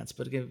romance,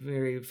 but a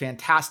very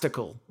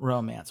fantastical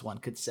romance, one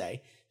could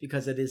say,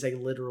 because it is a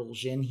literal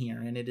djinn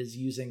here, and it is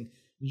using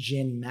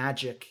djinn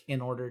magic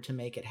in order to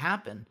make it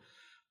happen.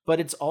 But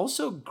it's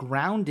also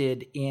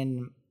grounded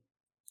in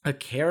a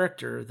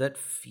character that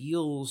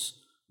feels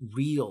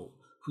real,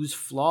 whose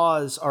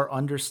flaws are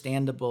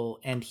understandable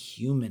and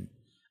human,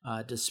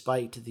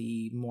 despite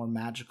the more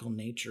magical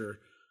nature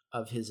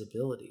of his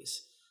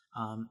abilities.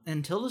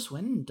 And Tilda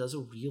Swinton does a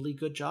really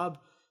good job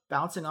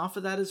bouncing off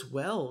of that as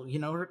well.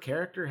 Her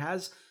character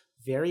has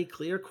very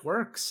clear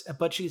quirks,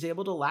 but she's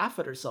able to laugh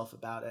at herself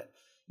about it.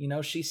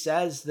 She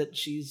says that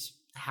she's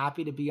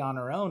happy to be on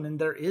her own, and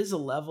there is a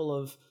level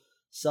of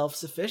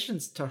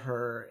self-sufficiency to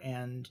her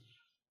and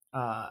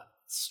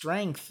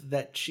strength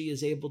that she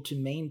is able to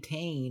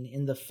maintain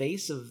in the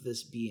face of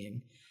this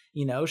being.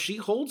 She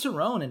holds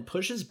her own and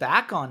pushes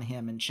back on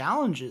him and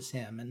challenges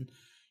him, and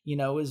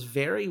is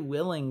very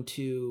willing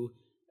to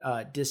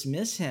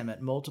dismiss him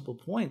at multiple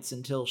points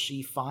until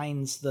she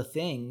finds the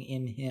thing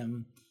in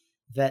him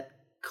that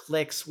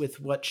clicks with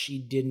what she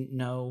didn't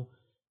know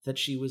that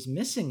she was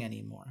missing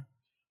anymore.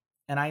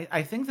 And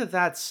I think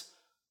that's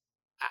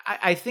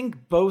I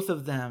think both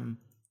of them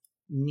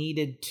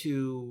needed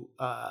to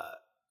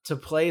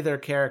play their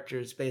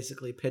characters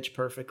basically pitch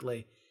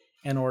perfectly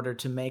in order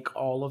to make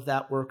all of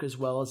that work as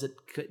well as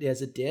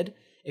it did.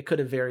 It could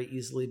have very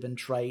easily been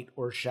trite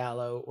or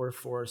shallow or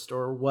forced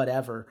or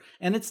whatever,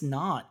 and it's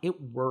not. It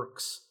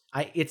works.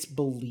 It's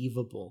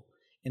believable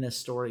in a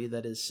story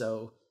that is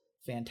so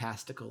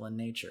fantastical in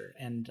nature,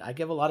 and I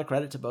give a lot of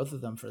credit to both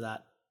of them for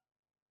that.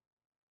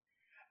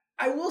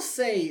 I will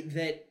say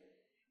that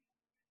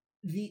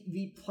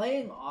the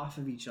playing off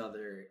of each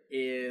other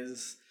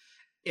is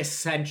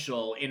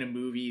essential in a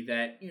movie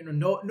that,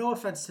 no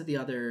offense to the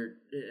other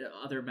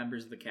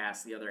members of the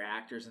cast, the other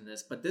actors in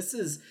this, but this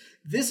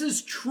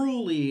is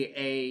truly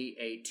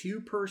a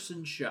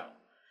two-person show.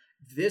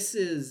 This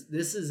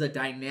is a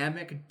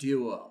dynamic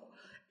duo,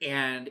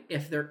 and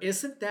if there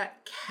isn't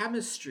that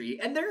chemistry,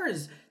 and there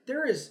is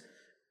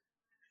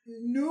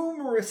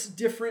numerous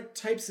different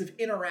types of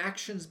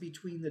interactions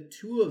between the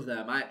two of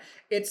them,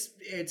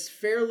 it's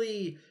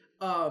fairly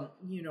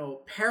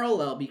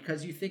parallel,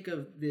 because you think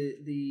of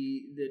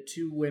the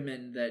two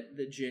women that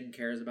the djinn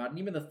cares about, and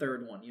even the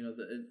third one,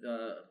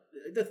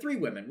 the three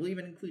women. We'll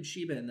even include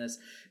Sheba in this,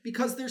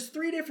 because there's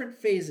three different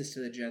phases to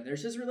the djinn.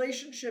 There's his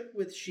relationship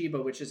with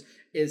Sheba, which is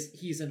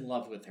he's in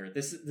love with her.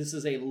 This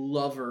is a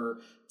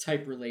lover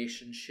type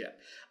relationship.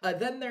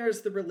 Then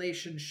there's the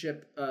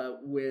relationship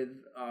with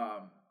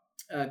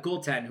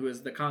Gulten, who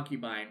is the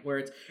concubine,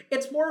 where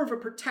it's more of a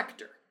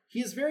protector.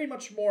 He is very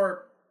much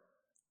more,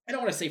 I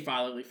don't want to say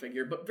fatherly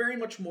figure, but very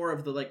much more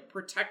of the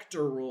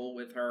protector role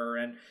with her,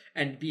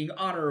 and being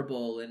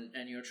honorable and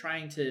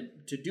trying to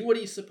do what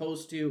he's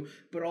supposed to,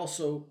 but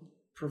also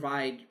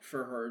provide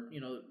for her,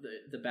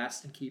 the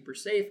best and keep her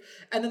safe.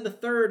 And then the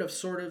third of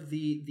sort of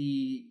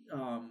the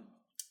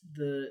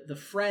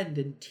friend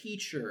and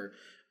teacher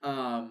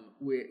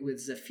with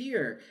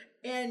Zephyr.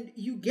 And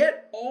you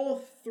get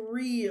all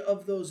three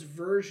of those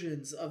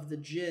versions of the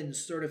djinn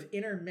sort of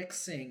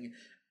intermixing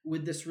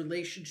with this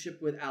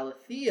relationship with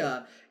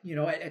Alethea.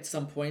 At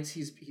some points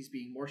he's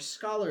being more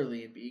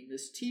scholarly and being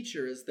this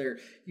teacher as they're,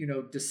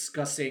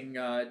 discussing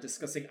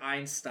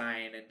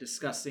Einstein and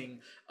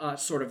discussing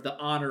sort of the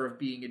honor of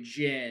being a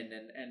djinn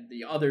and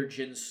the other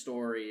djinn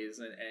stories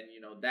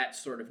and that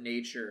sort of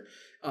nature.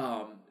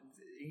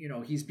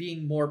 He's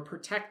being more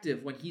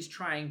protective when he's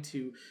trying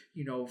to,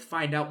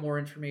 find out more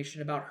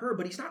information about her,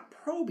 but he's not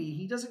probing.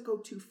 He doesn't go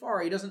too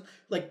far. He doesn't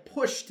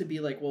push to be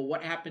well,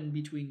 what happened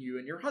between you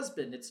and your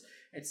husband?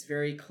 It's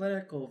very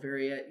clinical,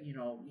 very,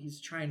 he's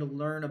trying to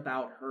learn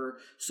about her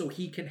so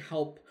he can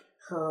help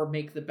her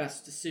make the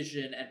best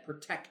decision and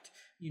protect,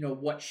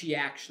 what she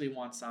actually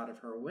wants out of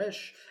her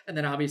wish. And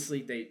then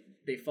obviously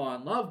they fall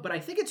in love. But I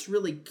think it's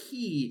really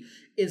key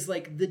is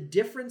the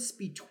difference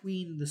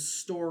between the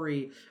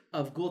story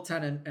of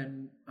Gulten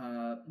and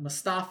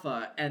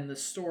Mustafa and the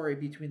story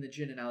between the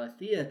djinn and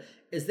Alethea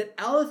is that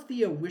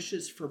Alethea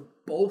wishes for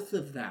both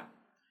of them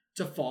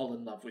to fall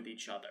in love with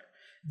each other.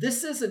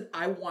 This isn't,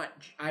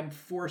 I'm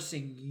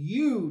forcing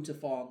you to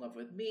fall in love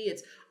with me.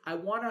 It's, I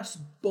want us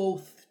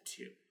both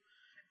to.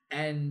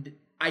 And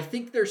I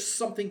think there's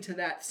something to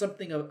that,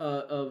 something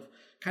of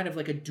kind of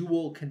a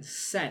dual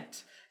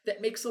consent that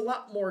makes a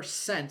lot more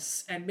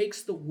sense and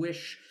makes the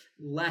wish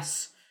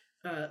less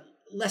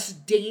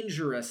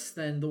dangerous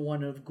than the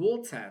one of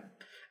Gulten.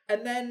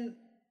 And then,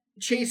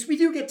 Chase, we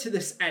do get to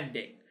this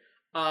ending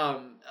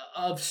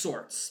of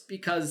sorts,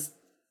 because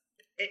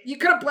you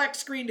could have black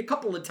screened a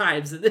couple of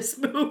times in this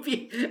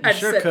movie and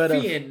said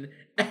Fian,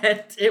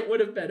 and it would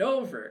have been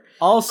over.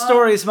 All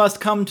stories must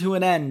come to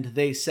an end,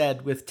 they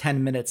said, with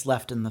 10 minutes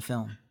left in the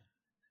film.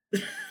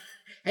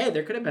 hey,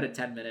 there could have been a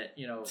 10-minute,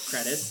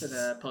 credits and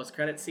a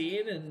post-credit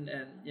scene and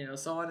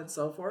so on and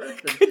so forth. And,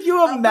 could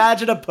you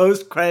imagine a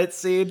post-credit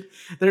scene?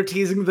 They're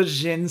teasing the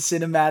Jin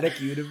cinematic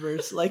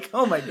universe. Like,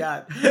 oh my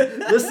god.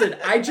 Listen,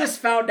 I just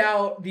found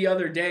out the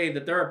other day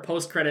that there are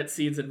post-credit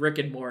scenes in Rick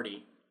and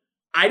Morty.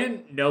 I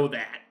didn't know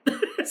that.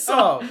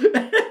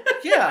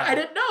 Yeah. I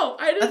didn't know.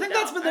 I think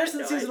that's been there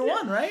since season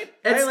 1, right?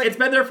 It's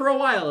been there for a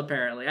while,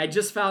 apparently. I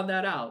just found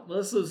that out.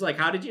 Melissa was like,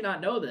 how did you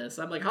not know this?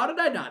 I'm like, how did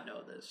I not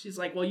know this? She's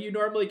like, well, you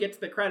normally get to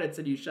the credits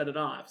and you shut it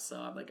off. So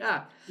I'm like,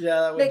 yeah,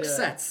 that makes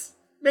sense.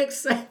 Makes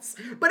sense.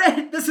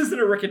 But this isn't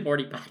a Rick and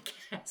Morty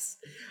podcast.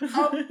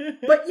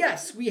 But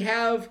yes, we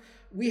have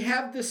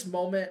this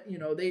moment,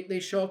 they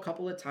show a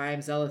couple of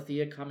times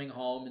Alethea coming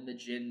home and the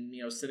Jin,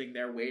 sitting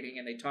there waiting,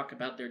 and they talk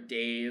about their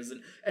days.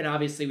 And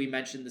obviously we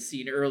mentioned the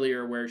scene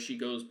earlier where she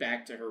goes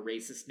back to her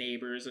racist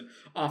neighbors and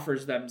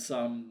offers them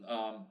some,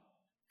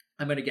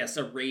 I'm going to guess,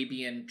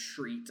 Arabian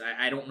treat.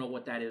 I don't know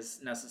what that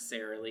is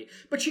necessarily,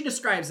 but she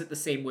describes it the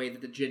same way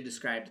that the Jin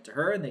described it to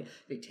her, and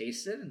they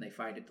taste it and they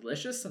find it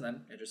delicious. And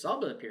then Idris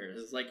Elba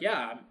appears. It's like,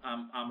 yeah,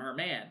 I'm her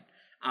man.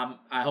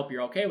 I hope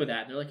you're okay with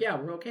that. And they're like, yeah,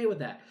 we're okay with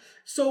that.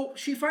 So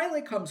she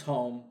finally comes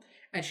home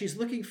and she's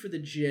looking for the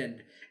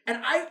Jin.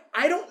 And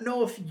I don't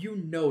know if you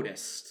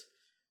noticed,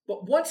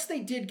 but once they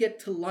did get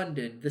to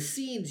London, the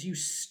scenes, you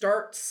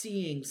start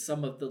seeing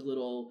some of the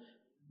little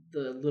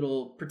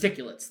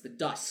particulates, the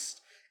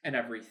dust and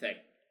everything.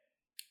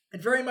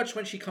 And very much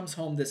when she comes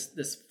home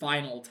this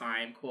final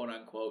time, quote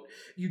unquote,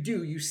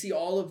 you see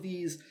all of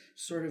these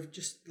sort of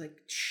just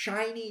like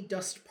shiny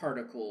dust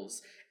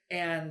particles.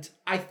 And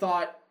I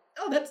thought,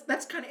 oh,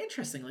 that's kind of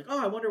interesting. Like,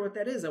 oh, I wonder what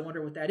that is.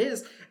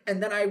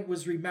 And then I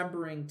was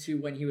remembering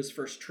to when he was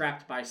first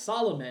trapped by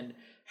Solomon,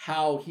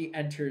 how he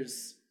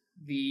enters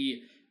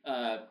the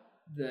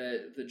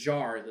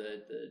jar,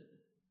 the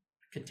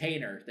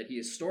container that he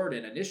is stored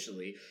in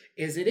initially.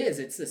 It's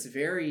this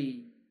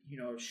very,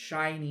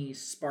 shiny,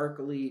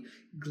 sparkly,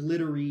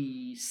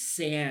 glittery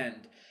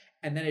sand.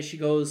 And then as she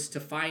goes to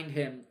find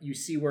him, you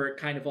see where it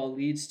kind of all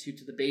leads to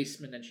the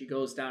basement. And she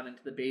goes down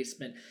into the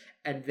basement,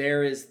 and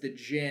there is the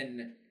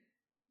Jin,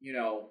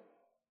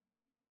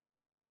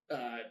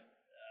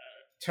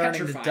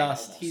 turning to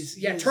dust. Almost. He's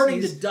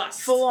turning to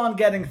dust. Full on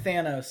getting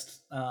Thanos.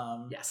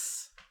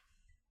 Yes.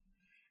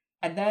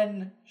 And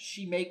then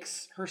she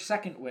makes her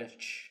second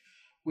wish,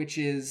 which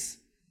is,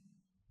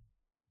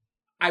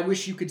 I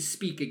wish you could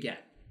speak again.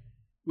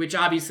 Which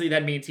obviously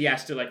then means he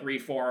has to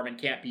reform and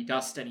can't be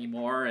dust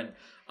anymore. And,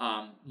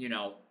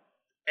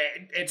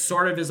 it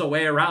sort of is a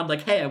way around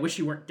hey, I wish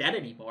you weren't dead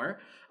anymore.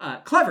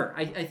 Clever.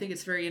 I think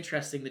it's very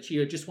interesting that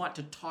you just want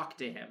to talk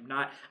to him,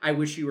 not I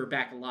wish you were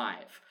back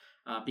alive.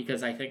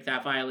 Because I think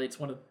that violates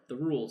one of the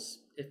rules,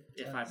 if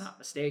I'm not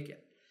mistaken.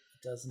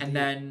 It does indeed. And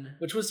then,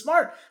 which was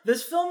smart.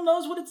 This film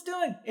knows what it's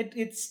doing.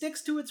 It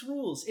sticks to its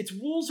rules. Its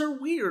rules are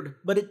weird,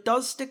 but it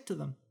does stick to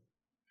them.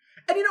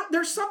 And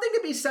there's something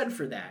to be said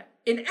for that.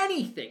 In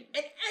anything,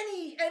 in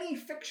any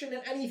fiction, in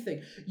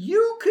anything,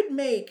 you could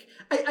make.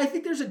 I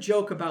think there's a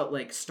joke about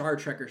Star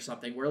Trek or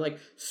something where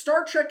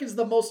Star Trek is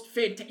the most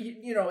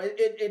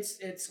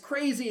it's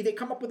crazy. They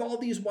come up with all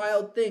these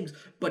wild things,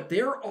 but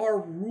there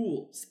are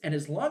rules, and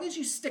as long as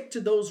you stick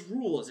to those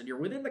rules and you're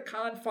within the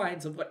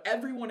confines of what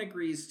everyone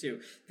agrees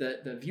to,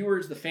 the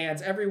viewers, the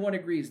fans, everyone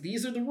agrees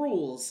these are the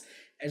rules.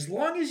 As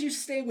long as you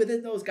stay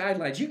within those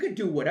guidelines, you could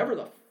do whatever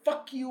the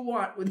fuck you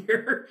want with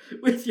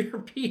your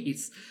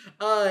piece.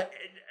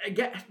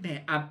 Again,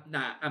 man, I'm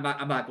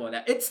not going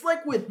that. It's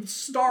like with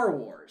Star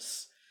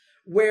Wars,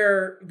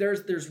 where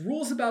there's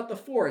rules about the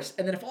Force,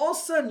 and then if all of a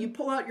sudden you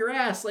pull out your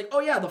ass,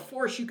 oh yeah, the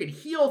Force, you can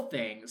heal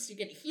things, you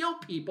can heal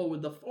people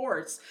with the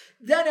Force,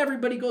 then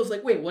everybody goes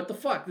wait, what the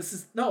fuck?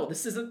 This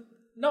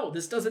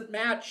doesn't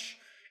match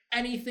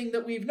anything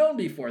that we've known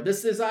before.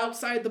 This is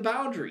outside the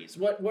boundaries.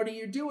 What are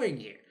you doing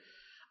here?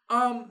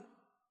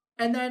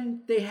 And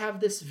then they have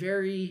this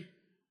very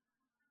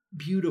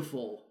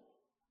beautiful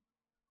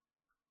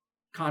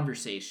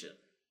conversation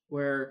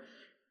where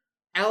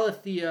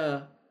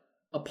Alethea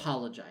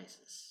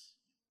apologizes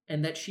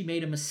and that she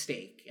made a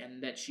mistake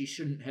and that she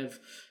shouldn't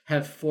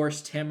have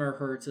forced him or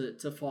her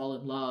to fall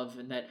in love,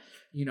 and that,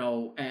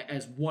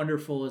 as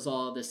wonderful as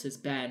all of this has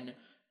been,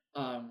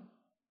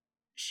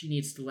 she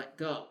needs to let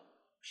go.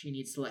 She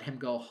needs to let him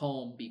go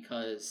home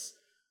because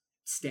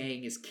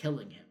staying is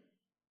killing him.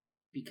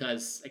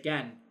 Because,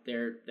 again,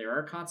 there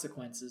are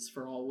consequences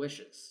for all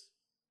wishes.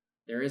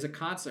 There is a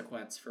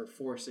consequence for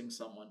forcing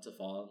someone to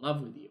fall in love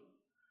with you.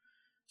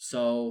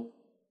 So,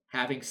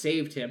 having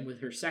saved him with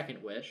her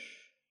second wish,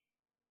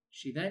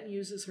 she then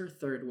uses her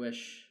third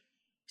wish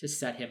to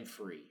set him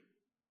free.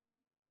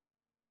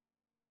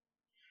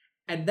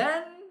 And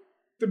then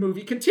the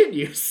movie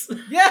continues.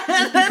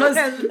 Yeah, because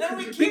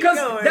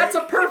that's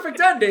a perfect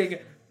ending.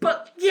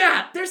 But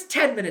yeah, there's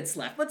 10 minutes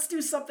left. Let's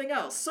do something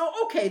else. So,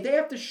 okay, they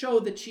have to show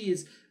that she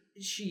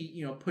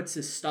puts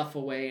his stuff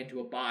away into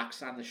a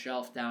box on the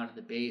shelf down in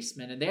the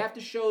basement. And they have to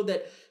show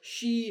that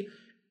she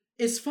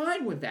is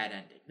fine with that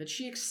ending, that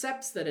she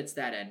accepts that it's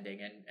that ending,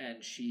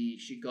 and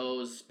she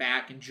goes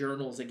back and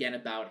journals again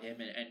about him,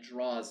 and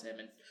draws him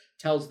and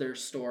tells their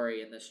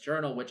story in this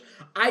journal, which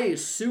I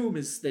assume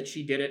is that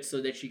she did it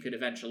so that she could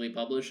eventually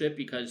publish it,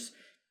 because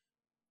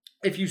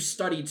if you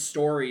studied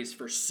stories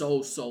for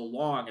so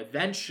long,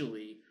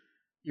 eventually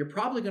you're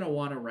probably going to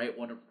want to write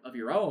one of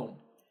your own.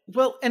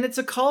 Well, and it's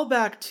a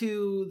callback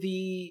to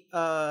the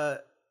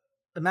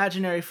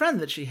imaginary friend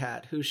that she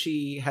had, who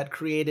she had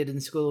created in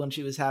school when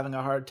she was having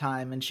a hard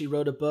time, and she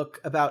wrote a book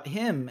about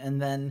him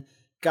and then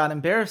got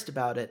embarrassed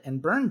about it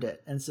and burned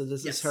it. And so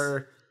this is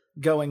her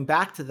going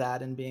back to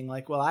that and being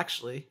like, well,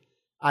 actually,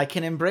 I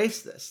can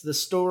embrace this. The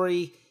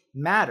story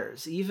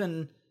matters.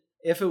 Even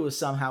if it was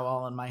somehow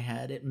all in my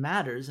head, it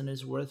matters and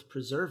is worth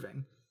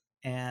preserving.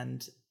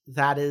 And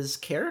that is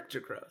character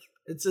growth.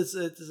 It's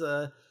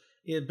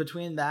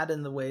between that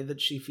and the way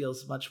that she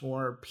feels much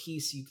more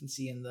peace, you can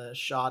see in the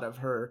shot of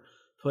her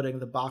putting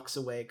the box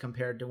away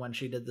compared to when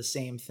she did the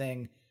same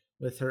thing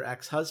with her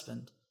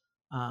ex-husband.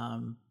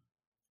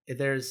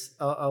 There's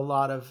a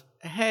lot of,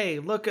 hey,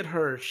 look at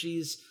her.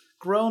 She's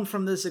grown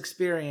from this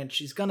experience.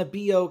 She's going to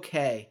be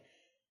okay.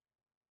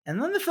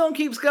 And then the film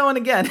keeps going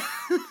again.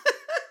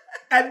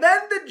 And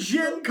then the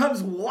djinn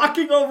comes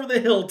walking over the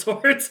hill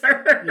towards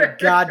her. You're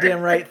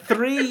goddamn right.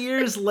 3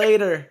 years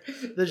later,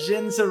 the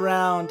djinn's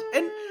around.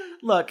 And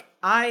look,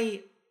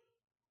 I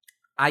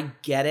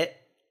get it.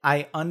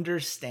 I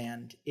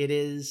understand. It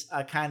is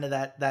a kind of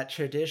that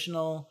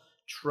traditional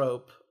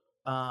trope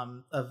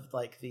of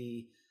like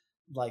the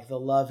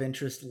love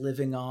interest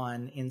living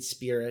on in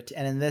spirit.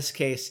 And in this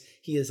case,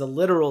 he is a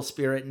literal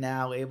spirit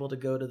now, able to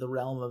go to the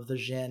realm of the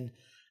djinn.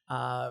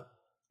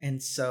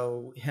 And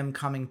so him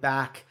coming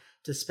back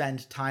to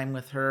spend time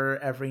with her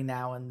every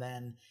now and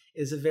then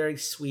is a very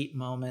sweet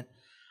moment.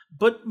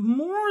 But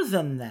more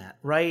than that,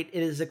 right,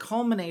 it is a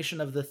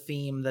culmination of the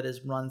theme that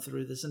is run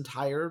through this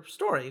entire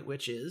story,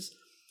 which is,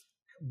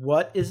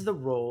 what is the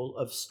role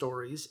of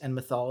stories and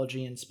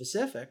mythology in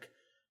specific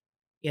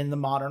in the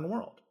modern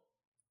world?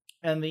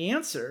 And the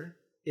answer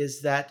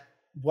is that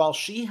while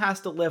she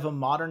has to live a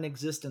modern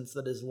existence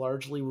that is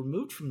largely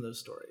removed from those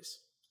stories,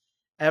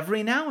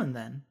 every now and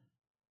then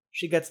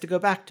she gets to go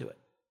back to it,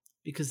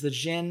 because the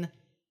djinn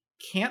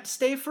can't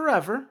stay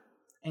forever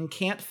and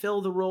can't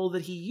fill the role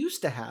that he used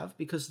to have,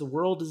 because the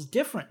world is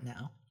different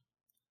now,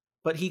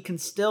 but he can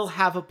still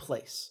have a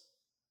place.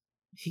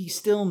 He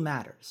still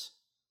matters.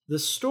 The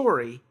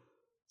story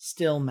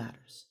still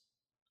matters.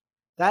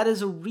 That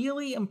is a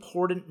really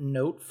important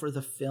note for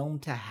the film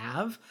to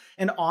have.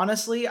 And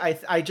honestly,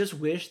 I just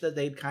wish that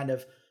they'd kind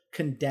of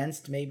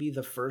condensed maybe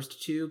the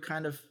first two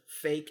kind of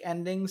fake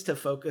endings to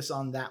focus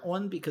on that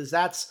one, because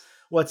that's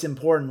what's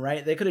important,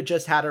 right? They could have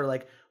just had her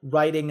like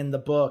writing in the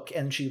book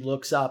and she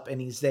looks up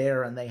and he's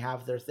there and they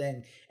have their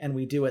thing and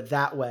we do it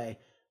that way.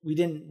 We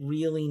didn't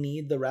really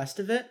need the rest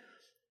of it,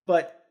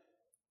 but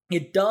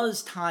it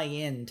does tie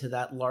in to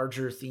that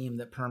larger theme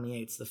that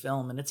permeates the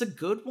film, and it's a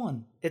good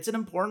one. It's an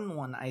important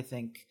one, I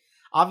think.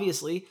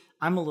 Obviously,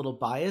 I'm a little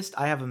biased.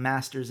 I have a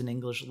master's in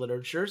English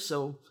literature,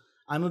 so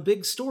I'm a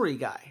big story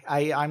guy.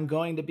 I'm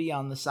going to be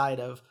on the side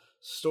of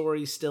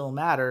stories still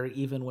matter,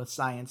 even with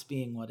science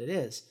being what it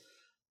is.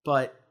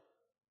 But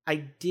I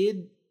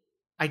did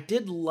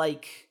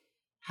like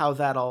how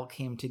that all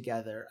came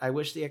together. I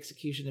wish the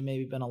execution had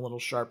maybe been a little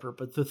sharper,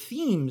 but the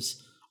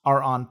themes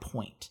are on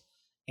point.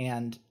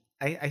 And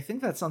I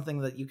think that's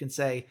something that you can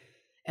say,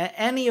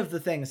 any of the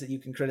things that you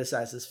can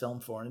criticize this film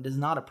for, and it is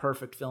not a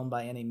perfect film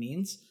by any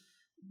means,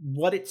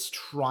 what it's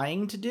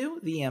trying to do,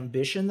 the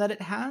ambition that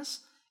it has,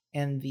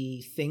 and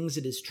the things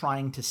it is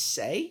trying to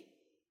say,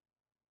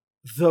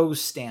 those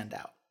stand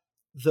out.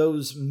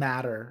 Those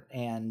matter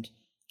and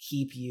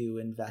keep you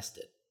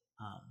invested.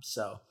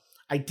 So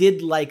I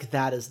did like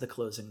that as the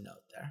closing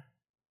note there.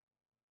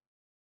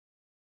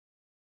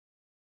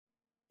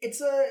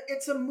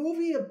 It's a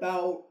movie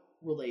about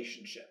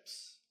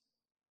relationships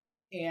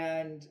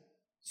and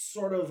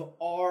sort of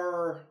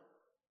our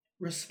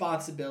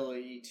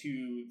responsibility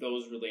to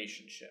those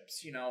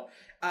relationships. You know,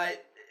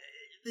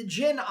 the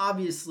djinn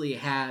obviously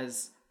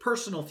has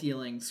personal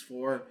feelings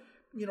for,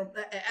 you know,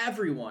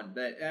 everyone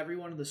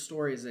of the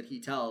stories that he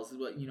tells,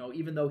 you know,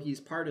 even though he's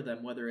part of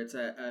them, whether it's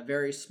a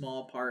very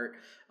small part,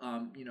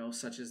 you know,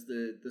 such as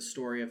the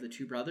story of the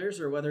two brothers,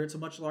 or whether it's a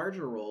much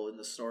larger role in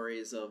the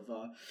stories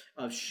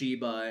of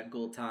Sheba and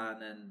Gultan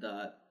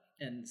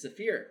and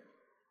Zafir.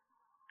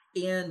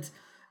 And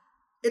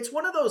it's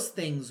one of those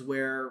things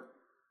where,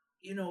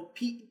 you know,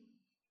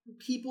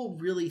 people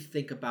really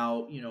think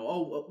about, you know,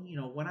 oh, you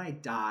know, when I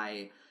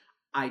die,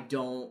 I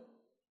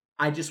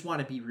just want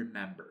to be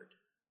remembered.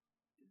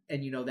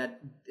 And, you know,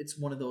 that it's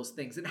one of those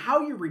things. And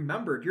how you're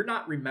remembered, you're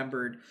not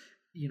remembered,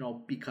 you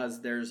know,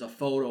 because there's a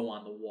photo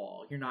on the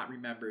wall. You're not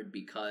remembered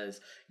because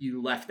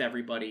you left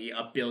everybody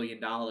 $1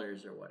 billion or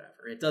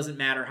whatever. It doesn't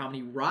matter how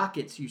many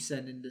rockets you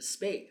send into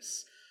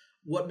space.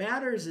 What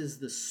matters is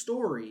the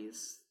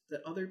stories that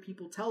other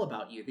people tell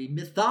about you, the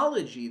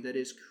mythology that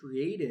is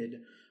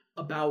created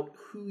about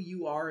who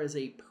you are as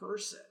a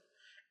person.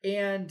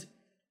 And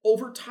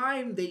over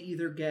time they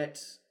either get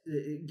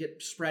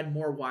spread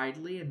more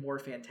widely and more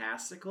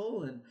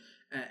fantastical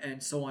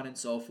and so on and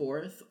so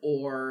forth,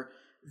 or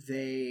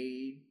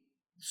they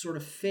sort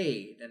of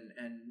fade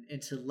and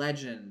into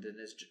legend and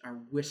are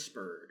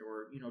whispered,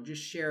 or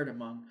just shared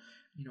among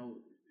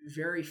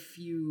very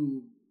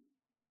few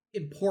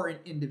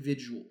important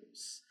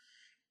individuals,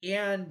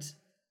 and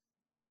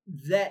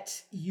that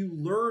you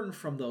learn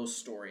from those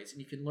stories,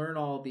 and you can learn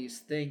all these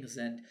things.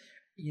 And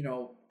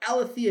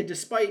Alethea,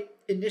 despite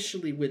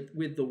initially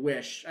with the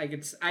wish, I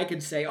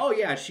could say, oh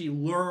yeah, she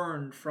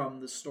learned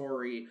from the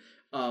story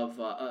of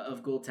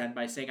Gulten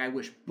by saying, I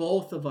wish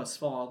both of us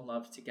fall in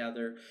love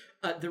together.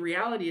 The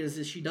reality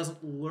is she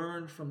doesn't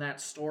learn from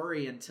that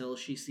story until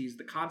she sees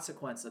the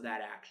consequence of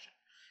that action.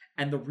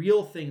 And the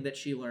real thing that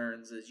she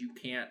learns is you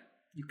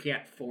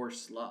can't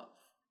force love.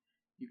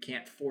 You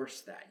can't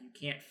force that. You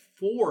can't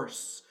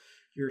force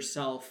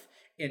yourself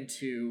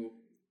into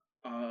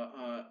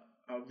a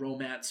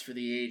romance for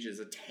the ages,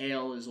 a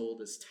tale as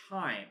old as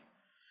time.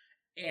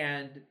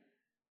 And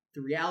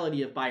the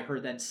reality of, by her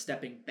then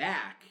stepping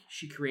back,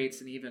 she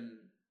creates an even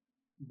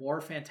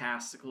more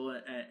fantastical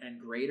and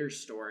greater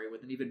story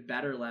with an even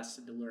better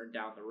lesson to learn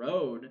down the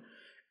road.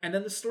 And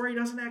then the story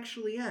doesn't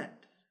actually end.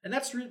 And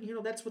that's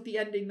that's what the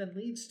ending then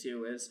leads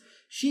to, is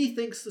she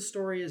thinks the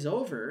story is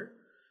over,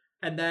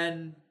 and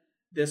then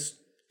this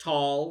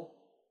tall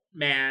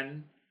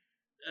man,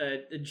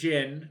 a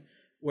djinn,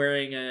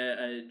 wearing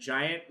a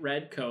giant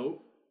red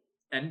coat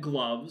and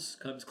gloves,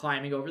 comes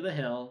climbing over the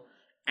hill,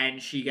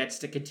 and she gets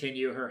to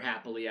continue her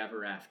happily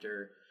ever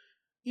after.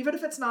 Even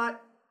if it's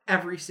not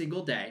every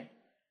single day,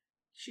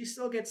 she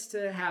still gets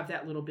to have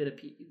that little bit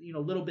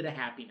of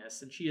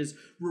happiness, and she is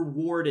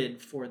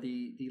rewarded for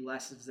the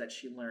lessons that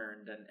she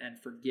learned, and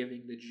for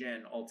giving the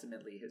djinn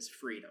ultimately his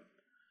freedom.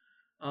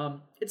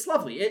 It's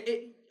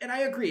lovely. And I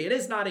agree, it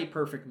is not a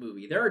perfect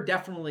movie. There are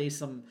definitely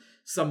some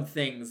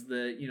things,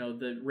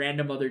 the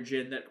random other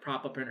djinn that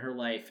prop up in her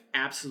life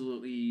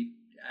absolutely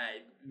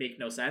make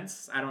no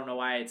sense. I don't know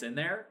why it's in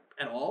there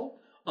at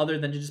all, other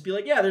than to just be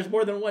like, yeah, there's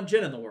more than one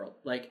djinn in the world.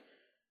 Like,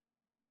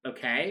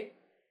 okay,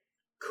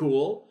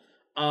 cool.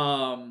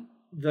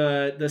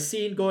 The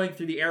scene going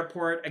through the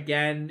airport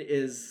again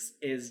is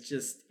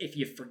just, if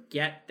you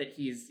forget that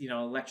he's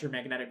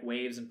electromagnetic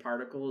waves and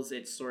particles,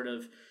 it's sort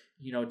of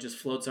just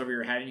floats over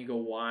your head, and you go,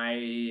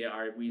 why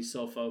are we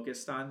so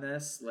focused on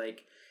this?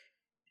 Like,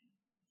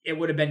 it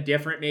would have been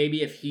different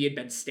maybe if he had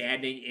been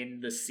standing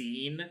in the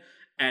scene,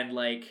 and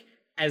like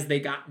as they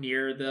got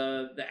near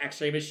the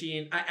x-ray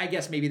machine, I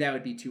guess maybe that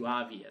would be too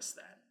obvious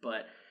then.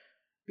 But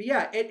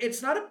yeah,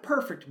 it's not a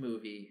perfect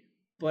movie,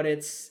 but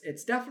it's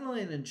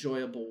definitely an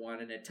enjoyable one,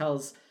 and it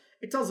tells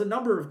a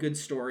number of good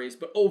stories,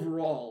 but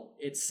overall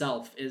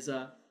itself is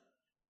a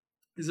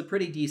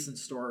pretty decent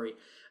story.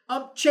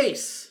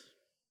 Chase,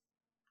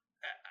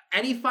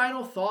 any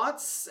final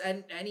thoughts,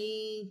 and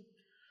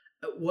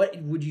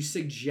what would you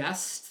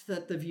suggest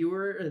that the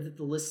viewer, or that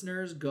the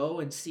listeners go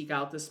and seek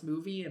out this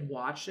movie and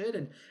watch it,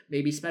 and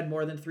maybe spend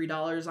more than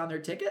 $3 on their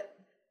ticket?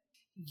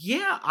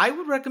 Yeah, I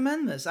would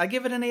recommend this. I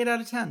give it an 8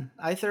 out of 10.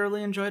 I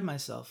thoroughly enjoyed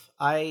myself.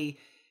 I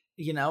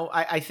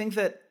think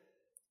that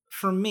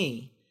for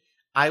me,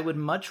 I would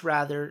much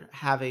rather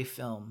have a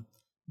film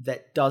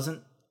that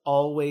doesn't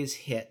always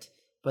hit,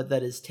 but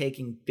that is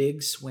taking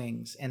big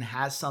swings and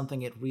has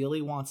something it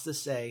really wants to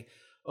say,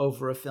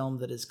 over a film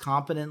that is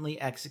competently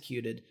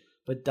executed,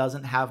 but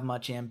doesn't have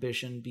much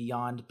ambition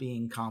beyond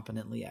being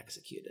competently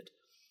executed.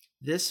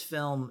 This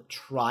film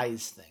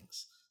tries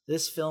things.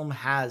 This film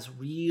has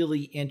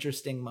really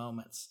interesting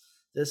moments.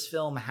 This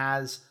film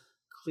has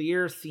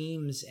clear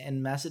themes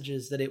and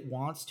messages that it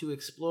wants to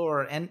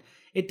explore, and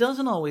it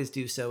doesn't always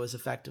do so as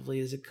effectively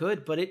as it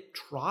could, but it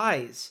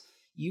tries.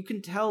 You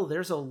can tell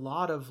there's a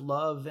lot of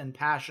love and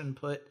passion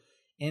put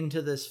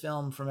into this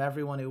film from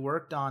everyone who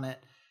worked on it,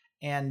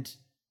 and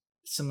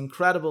some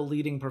incredible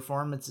leading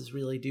performances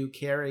really do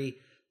carry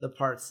the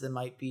parts that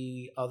might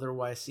be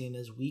otherwise seen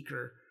as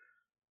weaker.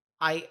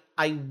 I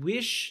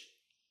wish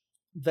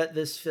that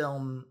this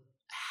film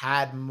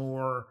had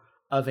more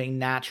of a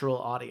natural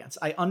audience.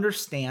 I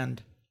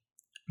understand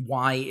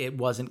why it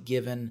wasn't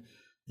given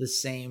the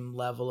same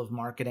level of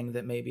marketing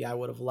that maybe I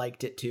would have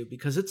liked it to,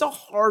 because it's a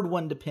hard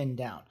one to pin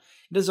down.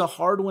 It is a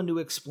hard one to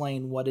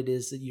explain what it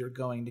is that you're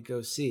going to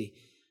go see.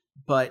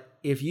 But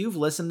if you've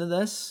listened to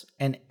this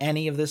and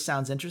any of this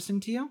sounds interesting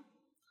to you,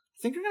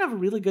 I think you're going to have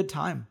a really good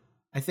time.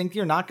 I think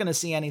you're not going to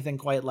see anything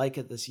quite like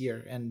it this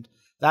year, and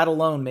that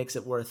alone makes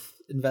it worth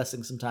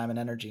investing some time and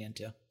energy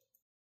into.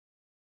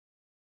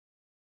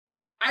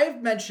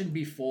 I've mentioned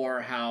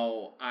before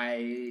how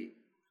I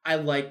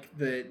like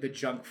the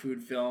junk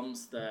food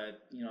films, the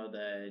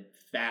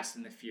Fast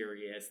and the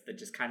Furious, the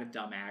just kind of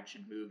dumb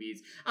action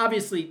movies.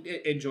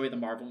 Obviously, enjoy the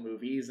Marvel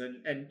movies,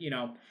 and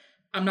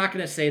I'm not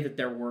going to say that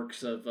they're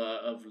works of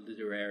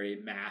literary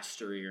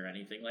mastery or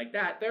anything like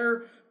that.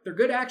 They're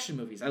good action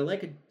movies. I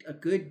like a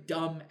good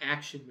dumb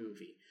action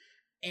movie,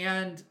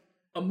 and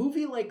a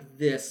movie like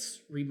this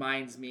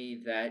reminds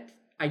me that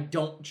I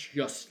don't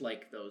just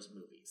like those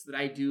movies, that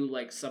I do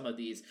like some of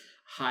these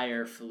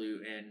higher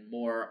falutin,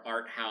 more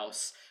art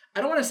house. I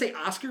don't want to say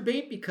Oscar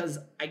bait because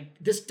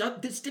this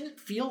didn't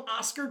feel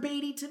Oscar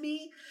baity to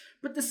me,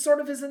 but this sort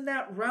of is in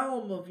that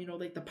realm of,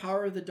 like The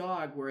Power of the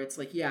Dog, where it's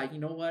like, yeah, you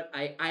know what?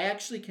 I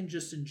actually can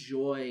just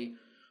enjoy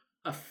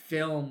a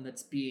film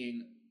that's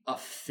being a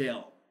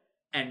film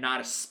and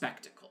not a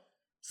spectacle.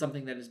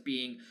 Something that is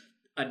being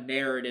a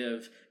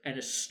narrative and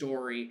a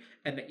story,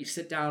 and that you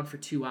sit down for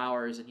 2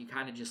 hours and you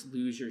kind of just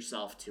lose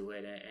yourself to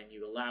it, and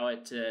you allow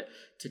it to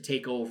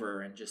take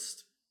over and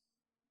just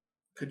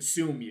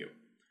consume you.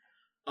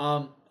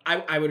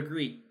 I would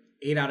agree.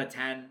 8 out of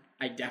 10.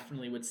 I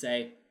definitely would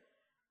say,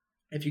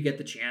 if you get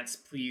the chance,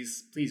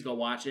 please go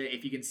watch it.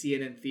 If you can see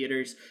it in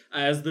theaters,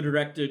 as the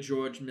director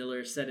George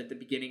Miller said at the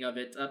beginning of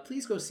it,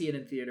 please go see it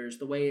in theaters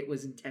the way it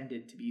was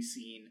intended to be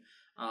seen.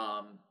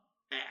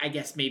 I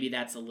guess maybe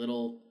that's a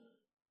little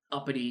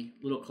uppity,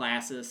 little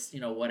classist,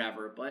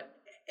 whatever. But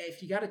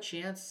if you got a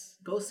chance,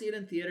 go see it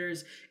in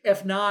theaters.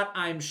 If not,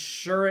 I'm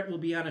sure it will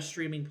be on a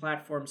streaming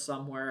platform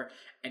somewhere,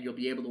 and you'll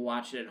be able to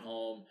watch it at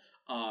home.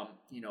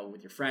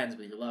 With your friends,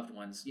 with your loved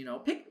ones.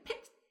 Go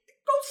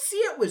see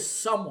it with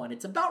someone.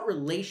 It's about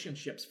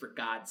relationships, for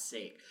God's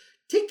sake.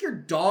 Take your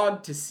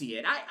dog to see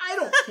it. I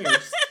don't care.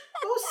 Just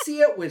go see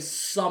it with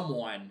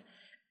someone,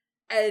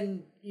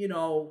 and you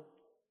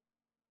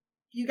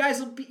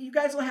guys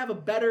will have a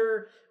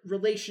better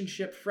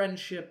relationship,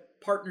 friendship,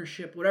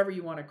 partnership, whatever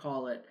you want to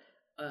call it,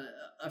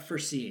 for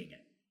seeing it.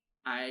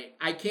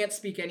 I can't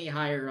speak any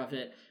higher of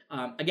it.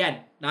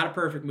 Again, not a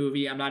perfect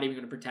movie. I'm not even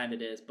going to pretend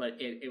it is, but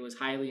it was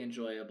highly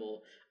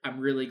enjoyable. I'm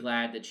really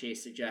glad that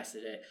Chase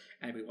suggested it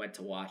and we went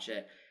to watch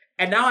it.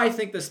 And now I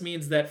think this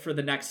means that for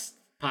the next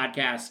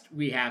podcast,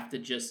 we have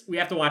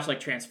to watch like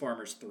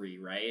Transformers 3,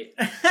 right?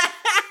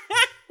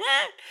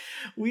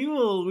 We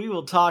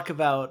will talk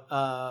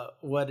about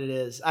what it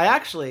is. I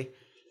actually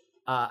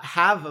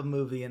have a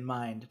movie in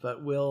mind,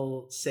 but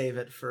we'll save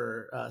it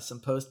for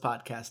some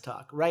post-podcast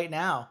talk. Right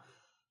now,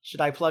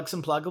 should I plug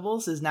some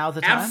pluggables? Is now the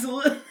time?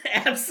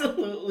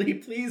 Absolutely.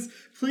 Please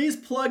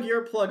plug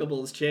your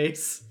pluggables,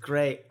 Chase.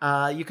 Great.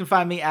 You can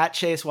find me at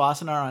Chase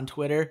Wassenaar on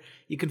Twitter.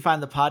 You can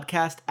find the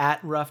podcast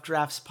at Rough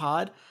Drafts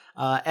Pod.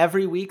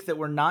 Every week that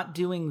we're not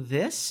doing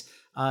this,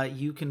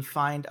 you can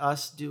find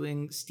us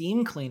doing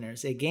Steam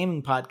Cleaners, a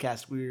gaming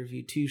podcast. We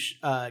review 2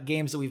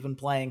 games that we've been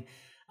playing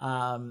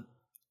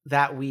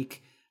that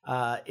week.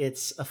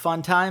 It's a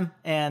fun time,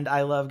 and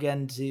I love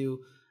getting to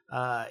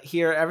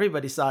hear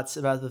everybody's thoughts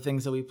about the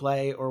things that we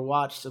play or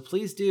watch. So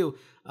please do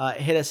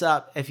hit us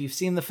up. If you've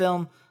seen the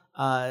film,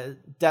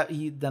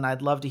 then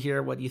I'd love to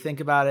hear what you think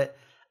about it.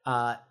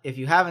 If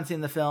you haven't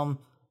seen the film,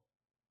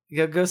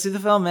 go see the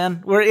film,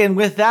 man. And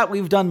with that,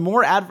 we've done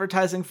more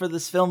advertising for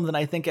this film than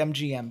I think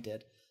MGM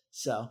did.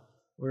 So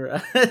we're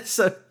thanks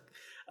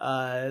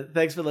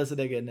for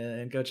listening,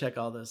 and go check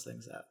all those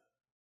things out.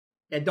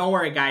 And don't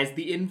worry, guys,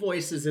 the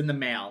invoice is in the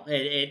mail.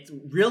 It's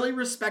really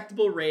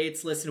respectable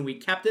rates. Listen, we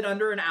kept it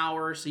under an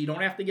hour, so you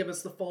don't have to give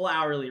us the full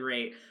hourly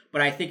rate.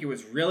 But I think it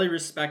was really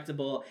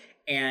respectable,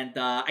 and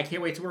I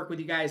can't wait to work with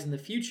you guys in the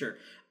future.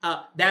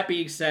 That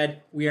being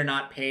said, we are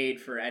not paid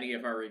for any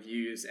of our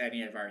reviews,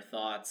 any of our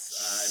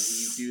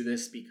thoughts. We do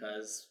this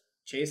because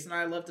Chase and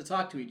I love to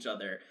talk to each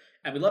other.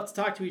 And we love to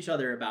talk to each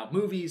other about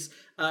movies.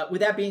 With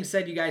that being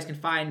said, you guys can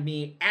find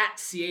me at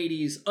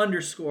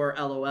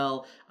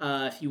C80s_LOL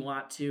if you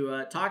want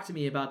to talk to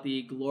me about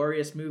the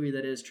glorious movie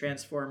that is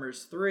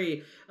Transformers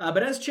 3.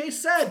 But as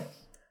Chase said,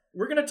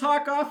 we're going to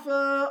talk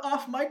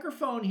off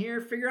microphone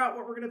here, figure out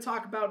what we're going to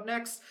talk about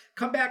next.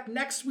 Come back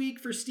next week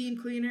for Steam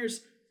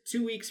Cleaners,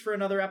 2 weeks for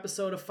another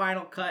episode of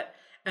Final Cut.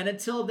 And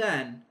until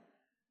then,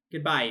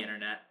 goodbye,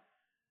 Internet.